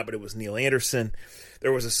that or not. But it was Neil Anderson.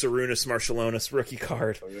 There was a Sarunas Marciulionis rookie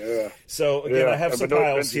card. Oh, yeah. So, again, I have some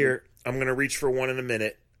piles here. I'm going to reach for one in a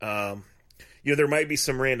minute. There might be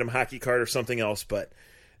some random hockey card or something else, but...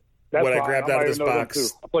 That's what fine. I grabbed out of this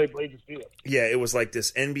box. I played Blades of Steel. Yeah, it was like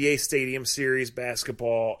this NBA Stadium Series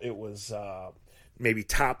basketball. It was maybe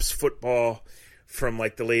Topps football from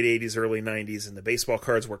like the late 80s, early 90s, and the baseball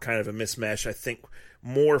cards were kind of a mismatch. I think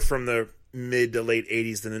more from the mid to late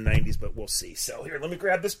 80s than the 90s, but we'll see. So here, let me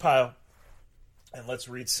grab this pile, and let's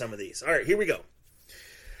read some of these. All right, here we go.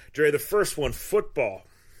 Dre, the first one, football.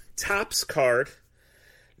 Topps card,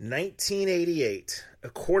 1988. A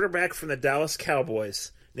quarterback from the Dallas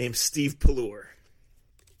Cowboys named Steve Ballure.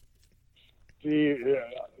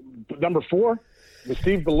 Number 4? The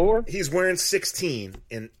Steve Ballure? He's wearing 16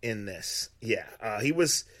 in this. Yeah. He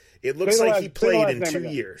was... It looks like he played in 2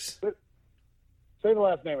 years. Say the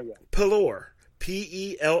last name again. Pelluer.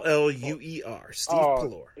 Pelluer. Steve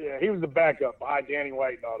Ballure. Yeah, he was the backup behind Danny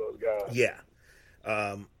White and all those guys. Yeah.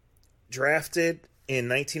 Drafted in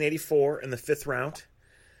 1984 in the 5th round.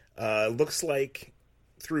 Looks like...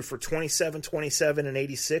 threw for 27 and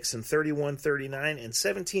 86 and 31, 39 and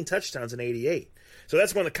 17 touchdowns in 88. So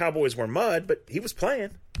that's when the Cowboys were mud, but he was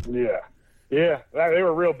playing. Yeah. Yeah, they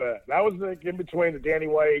were real bad. That was in between the Danny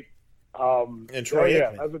White and Troy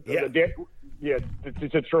Aikman.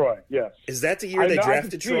 To Troy, yes. Is that the year they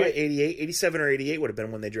drafted Troy? 88, 87 or 88 would have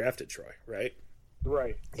been when they drafted Troy, right?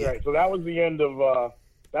 Right. So that was the end of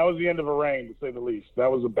a reign, to say the least.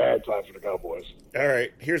 That was a bad time for the Cowboys. All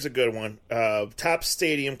right, here's a good one. Topps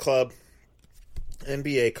Stadium Club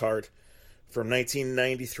NBA card from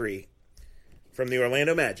 1993 from the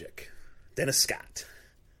Orlando Magic, Dennis Scott.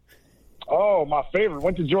 Oh, my favorite.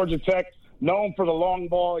 Went to Georgia Tech, known for the long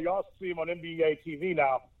ball. You also see him on NBA TV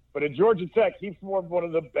now. But at Georgia Tech, he formed one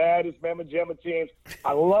of the baddest Mamma Jamma teams.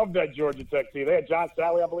 I love that Georgia Tech team. They had John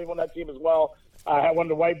Sally, I believe, on that team as well. I had one of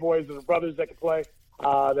the white boys and the brothers that could play.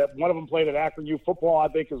 That one of them played at Akron U football, I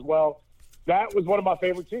think, as well. That was one of my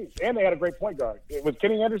favorite teams. And they had a great point guard. It was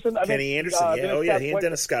Kenny Anderson. He and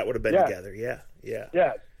Dennis Scott would have been together. Yeah.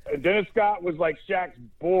 Yeah. And Dennis Scott was like Shaq's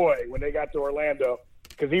boy when they got to Orlando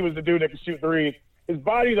because he was the dude that could shoot threes. His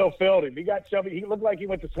body, though, failed him. He got chubby. He looked like he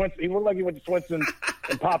went to Swenson. He looked like he went to Swenson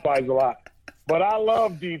and Popeyes a lot. But I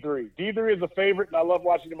love D3. D3 is a favorite, and I love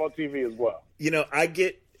watching him on TV as well. I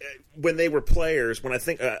get when they were players, when I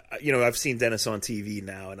think, I've seen Dennis on TV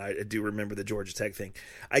now, and I do remember the Georgia Tech thing.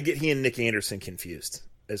 I get he and Nick Anderson confused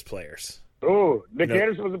as players. Oh, Nick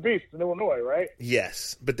Anderson was a beast in Illinois, right?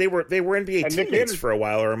 Yes, but they were NBA teammates for a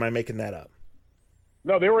while, or am I making that up?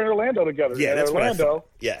 No, they were in Orlando together. Yeah, that's what I thought.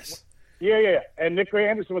 Yes. Yeah. And Nick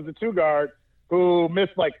Anderson was the 2 guard who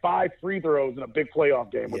missed like 5 free throws in a big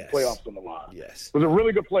playoff game with playoffs on the line. Yes. Was a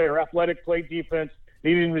really good player, athletic, played defense,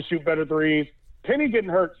 needed him to shoot better threes. Penny getting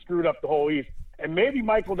hurt screwed up the whole East. And maybe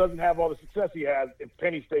Michael doesn't have all the success he has if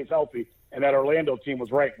Penny stays healthy, and that Orlando team was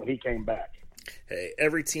right when he came back. Hey,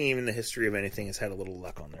 every team in the history of anything has had a little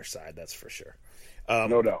luck on their side, that's for sure.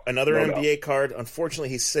 No doubt. Another No NBA doubt. card. Unfortunately,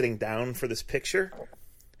 he's sitting down for this picture.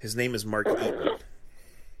 His name is Mark Eaton.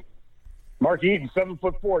 Mark Eaton,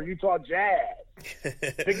 7'4", Utah Jazz.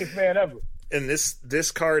 Biggest man ever. And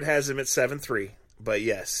this card has him at 7'3". But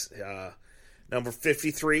yes, number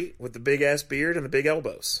 53 with the big-ass beard and the big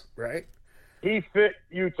elbows, right? He fit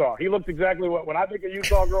Utah. He looked exactly what, when I think of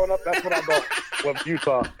Utah growing up, that's what I thought was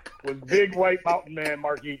Utah. Was big white mountain man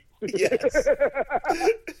Mark Eaton. Yes.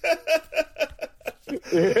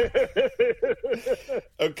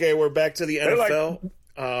 Okay, we're back to the NFL.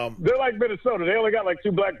 They're like Minnesota. They only got like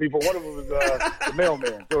 2 black people. One of them is the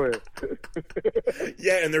mailman. Go ahead.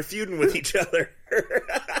 Yeah, and they're feuding with each other.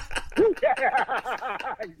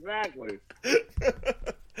 Yeah, exactly.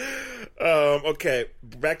 Okay,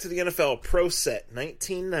 back to the NFL. Pro Set,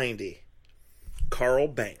 1990. Carl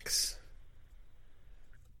Banks.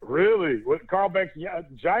 Really? What, Carl Banks? Yeah,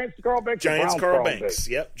 Giants Carl Banks? Giants Browns Carl Banks.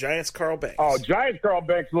 Yep, Giants Carl Banks. Oh, Giants Carl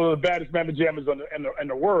Banks, one of the baddest mamma jammers in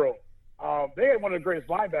the world. They had one of the greatest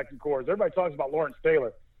linebacking cores. Everybody talks about Lawrence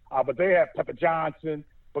Taylor, but they had Pepper Johnson.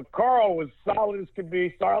 But Carl was solid as could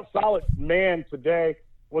be, solid man today,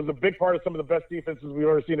 was a big part of some of the best defenses we've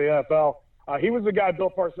ever seen in the NFL. He was the guy Bill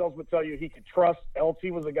Parcells would tell you he could trust.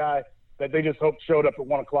 LT was the guy that they just hoped showed up at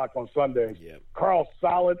 1 o'clock on Sundays. Yep. Carl,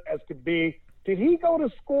 solid as could be. Did he go to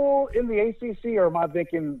school in the ACC, or am I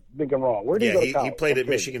thinking wrong? Where did he go to college? He played at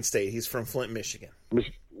Michigan State. He's from Flint, Michigan.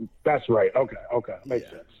 That's right. Okay. Makes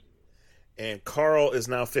sense. And Carl is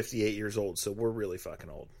now 58 years old, so we're really fucking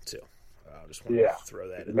old, too. I just want to throw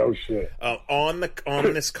that in. No shit. On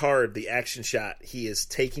this card, the action shot, he is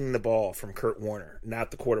taking the ball from Kurt Warner,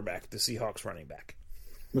 not the quarterback, the Seahawks running back.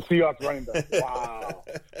 The Seahawks running back. Wow.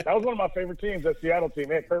 That was one of my favorite teams, that Seattle team.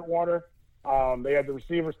 They had Kurt Warner. They had the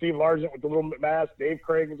receiver, Steve Largent, with the little mask. Dave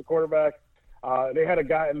Craig was the quarterback. They had a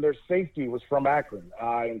guy, and their safety was from Akron.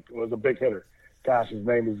 Was a big hitter. Gosh, his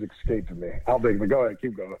name has escaped me. I'll think, but go ahead,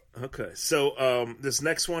 keep going. Okay, so this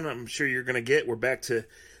next one I'm sure you're going to get. We're back to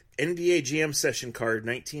NBA GM Session card,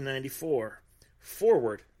 1994.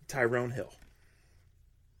 Forward, Tyrone Hill.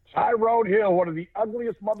 Tyrone Hill, one of the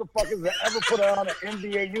ugliest motherfuckers that ever put on an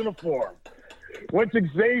NBA uniform. Went to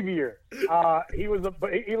Xavier. He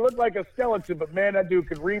looked like a skeleton, but man, that dude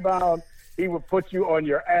could rebound. He would put you on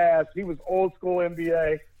your ass. He was old school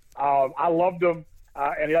NBA. I loved him,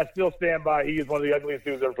 and I still stand by. He is one of the ugliest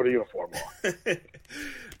dudes ever put a uniform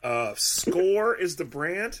on. Score is the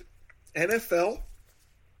brand. NFL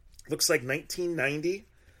looks like 1990.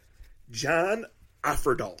 John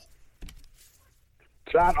Offerdahl.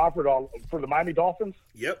 John Offerdahl for the Miami Dolphins.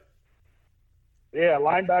 Yep. Yeah,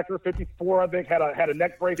 linebacker, 54, I think, had a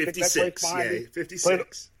neck brace. 56, neck brace yeah,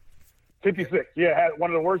 56. 56, yeah, had one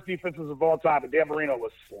of the worst defenses of all time, and Dan Marino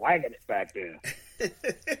was slanging it back then.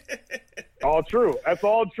 All true. That's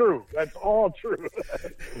all true.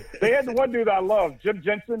 They had the one dude I loved, Jim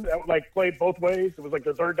Jensen, that played both ways. It was like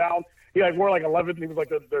their third down. He wore 11. He was like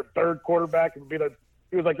their third quarterback. He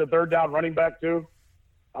was like the third down running back too.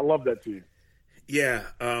 I love that team. Yeah,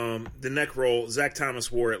 the neck roll. Zach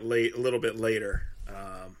Thomas wore it a little bit later.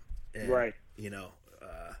 Right.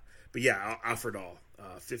 But yeah, Offerdahl,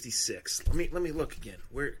 56. Let me look again.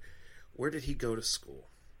 Where did he go to school?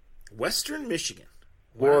 Western Michigan.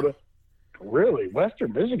 Florida. Wow. Really?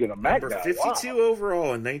 Western Michigan, a MAC number guy. 52 wow.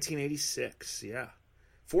 overall in 1986. Yeah.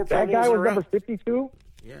 4 Pro That Bowls guy was around. number 52?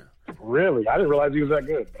 Yeah. Really? I didn't realize he was that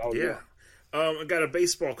good. But I got a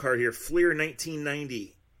baseball card here. Fleer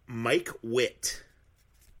 1990. Mike Witt.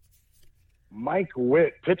 Mike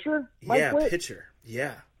Witt. Pitcher? Mike Witt? Pitcher.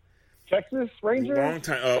 Yeah. Texas Rangers? Long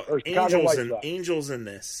time. Angels in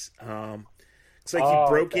this. It's like he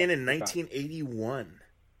broke in 1981.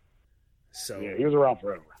 So yeah, he was around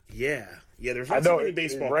forever. Yeah. There's not so many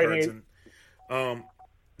baseball cards. And,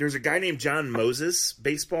 there's a guy named John Moses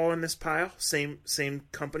baseball in this pile. Same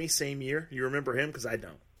company, same year. You remember him? Because I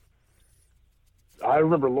don't. I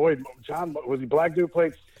remember Lloyd. John, was he black dude,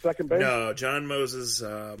 played second base? No, John Moses,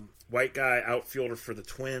 white guy, outfielder for the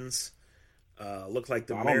Twins. Looked like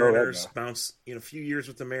the Mariners bounced, a few years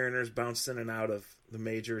with the Mariners, bounced in and out of the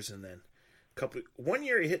majors, and then 1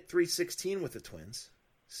 year he hit 316 with the Twins.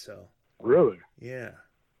 So really, yeah,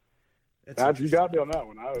 you got me on that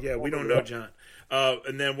one. We don't know John.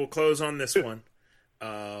 And then we'll close on this one.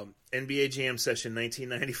 NBA Jam Session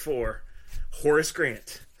 1994. Horace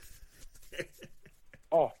Grant.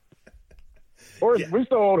 Oh, we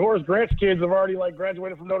still old Horace Grant's kids have already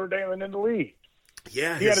graduated from Notre Dame and in the league.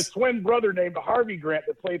 Yeah, he had a twin brother named Harvey Grant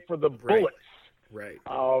that played for the Bullets. Right.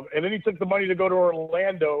 And then he took the money to go to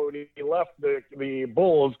Orlando, and he left the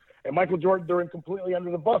Bulls. And Michael Jordan threw him completely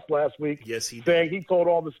under the bus last week. Yes, he did. Saying he told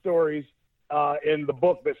all the stories in the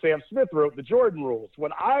book that Sam Smith wrote, The Jordan Rules.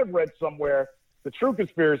 When I've read somewhere, the true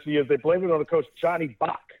conspiracy is they blamed it on the coach Johnny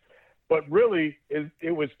Bach. But really,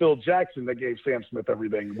 it was Phil Jackson that gave Sam Smith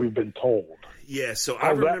everything, we've been told. Yeah, so I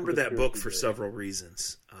remember that book for several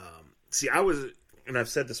reasons. See, and I've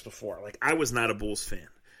said this before, like, I was not a Bulls fan.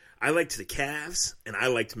 I liked the Cavs, and I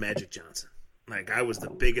liked Magic Johnson. Like, I was the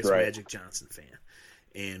biggest Magic Johnson fan.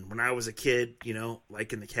 And when I was a kid,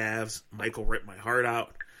 liking the Cavs, Michael ripped my heart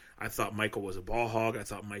out. I thought Michael was a ball hog. I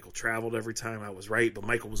thought Michael traveled every time. I was right, but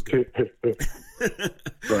Michael was good.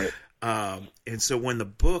 Right. And so when the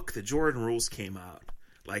book, The Jordan Rules, came out,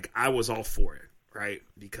 like, I was all for it, right?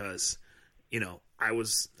 Because, I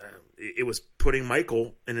was, it was putting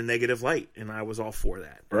Michael in a negative light, and I was all for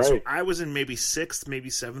that. Right. So I was in maybe 6th, maybe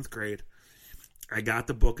 7th grade. I got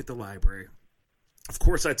the book at the library. Of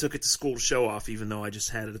course, I took it to school to show off, even though I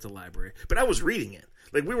just had it at the library. But I was reading it.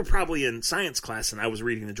 Like, we were probably in science class, and I was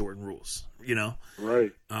reading The Jordan Rules,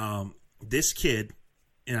 Right. This kid,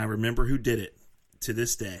 and I remember who did it to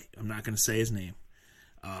this day. I'm not going to say his name.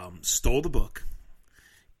 Stole the book.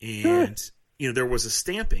 And, there was a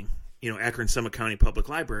stamping, Akron Summit County Public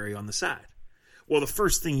Library on the side. Well, the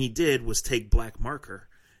first thing he did was take black marker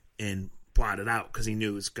and blot it out because he knew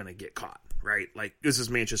he was going to get caught. Right? Like, this is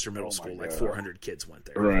Manchester Middle School. Like, 400 kids went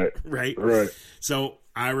there. Right. Right? So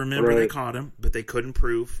I remember they caught him, but they couldn't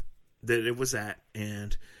prove that it was that.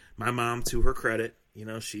 And my mom, to her credit,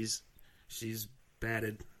 she's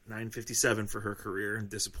batted .957 for her career and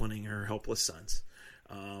disciplining her helpless sons.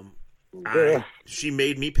 She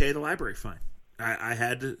made me pay the library fine. I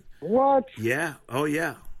had to. What? Yeah. Oh,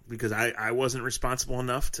 yeah. Because I wasn't responsible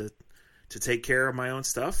enough to take care of my own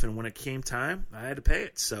stuff. And when it came time, I had to pay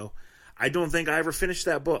it. So I don't think I ever finished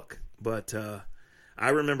that book, but I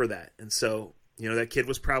remember that. And so, that kid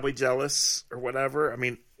was probably jealous or whatever. I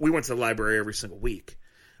mean, we went to the library every single week.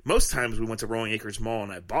 Most times we went to Rolling Acres Mall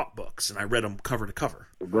and I bought books and I read them cover to cover.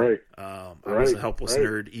 Right. I was a helpless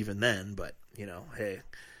nerd even then, but, hey,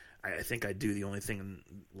 I think I do the only thing in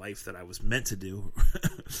life that I was meant to do.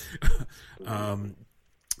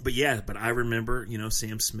 But I remember,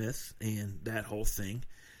 Sam Smith and that whole thing.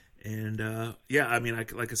 And, I mean,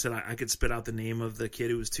 like I said, I could spit out the name of the kid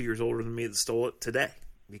who was 2 years older than me that stole it today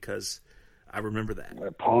because I remember that.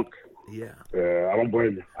 That punk. Yeah. Yeah, I don't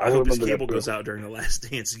blame you. I hope his cable goes out during the last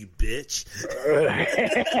dance, you bitch.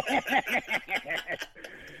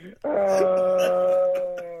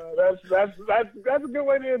 That's a good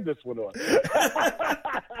way to end this one on.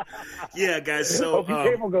 Yeah, guys. So hope your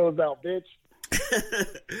cable goes out, bitch.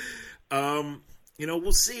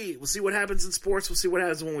 We'll see. We'll see what happens in sports. We'll see what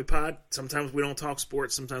happens when we pod. Sometimes we don't talk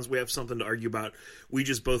sports. Sometimes we have something to argue about. We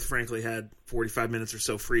just both, frankly, had 45 minutes or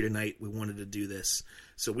so free tonight. We wanted to do this.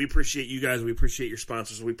 So we appreciate you guys. We appreciate your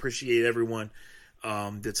sponsors. We appreciate everyone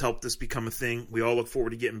that's helped this become a thing. We all look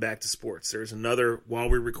forward to getting back to sports. There's another, while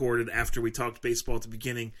we recorded, after we talked baseball at the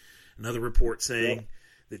beginning, another report saying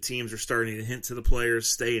the teams are starting to hint to the players,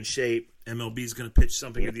 stay in shape. MLB is going to pitch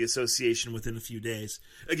something to the association within a few days.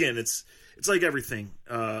 Again, it's like everything.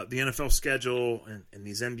 The NFL schedule and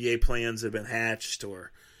these NBA plans have been hatched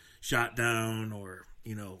or shot down or,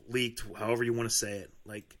 leaked, however you want to say it.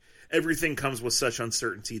 Like, everything comes with such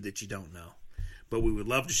uncertainty that you don't know. But we would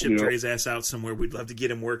love to ship Dre's ass out somewhere. We'd love to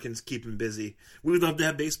get him working, keep him busy. We would love to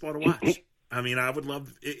have baseball to watch. I mean, I would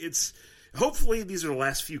love it's. Hopefully, these are the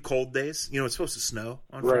last few cold days. It's supposed to snow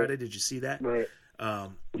on Friday. Did you see that? Right. Yeah,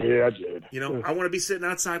 I did. I want to be sitting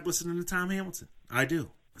outside listening to Tom Hamilton. I do.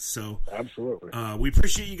 So absolutely. We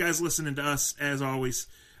appreciate you guys listening to us as always.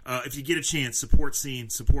 If you get a chance, support Scene,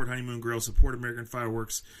 support Honeymoon Grill, support American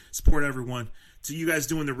Fireworks, support everyone. To you guys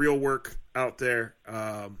doing the real work out there,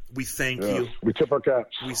 we thank you. We tip our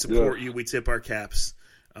caps. We support you. We tip our caps.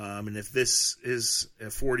 And if this is a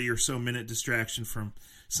 40 or so minute distraction from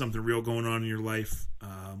something real going on in your life,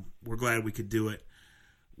 we're glad we could do it.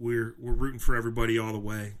 We're rooting for everybody all the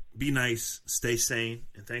way. Be nice, stay sane,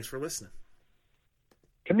 and thanks for listening.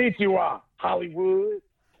 Konnichiwa, Hollywood.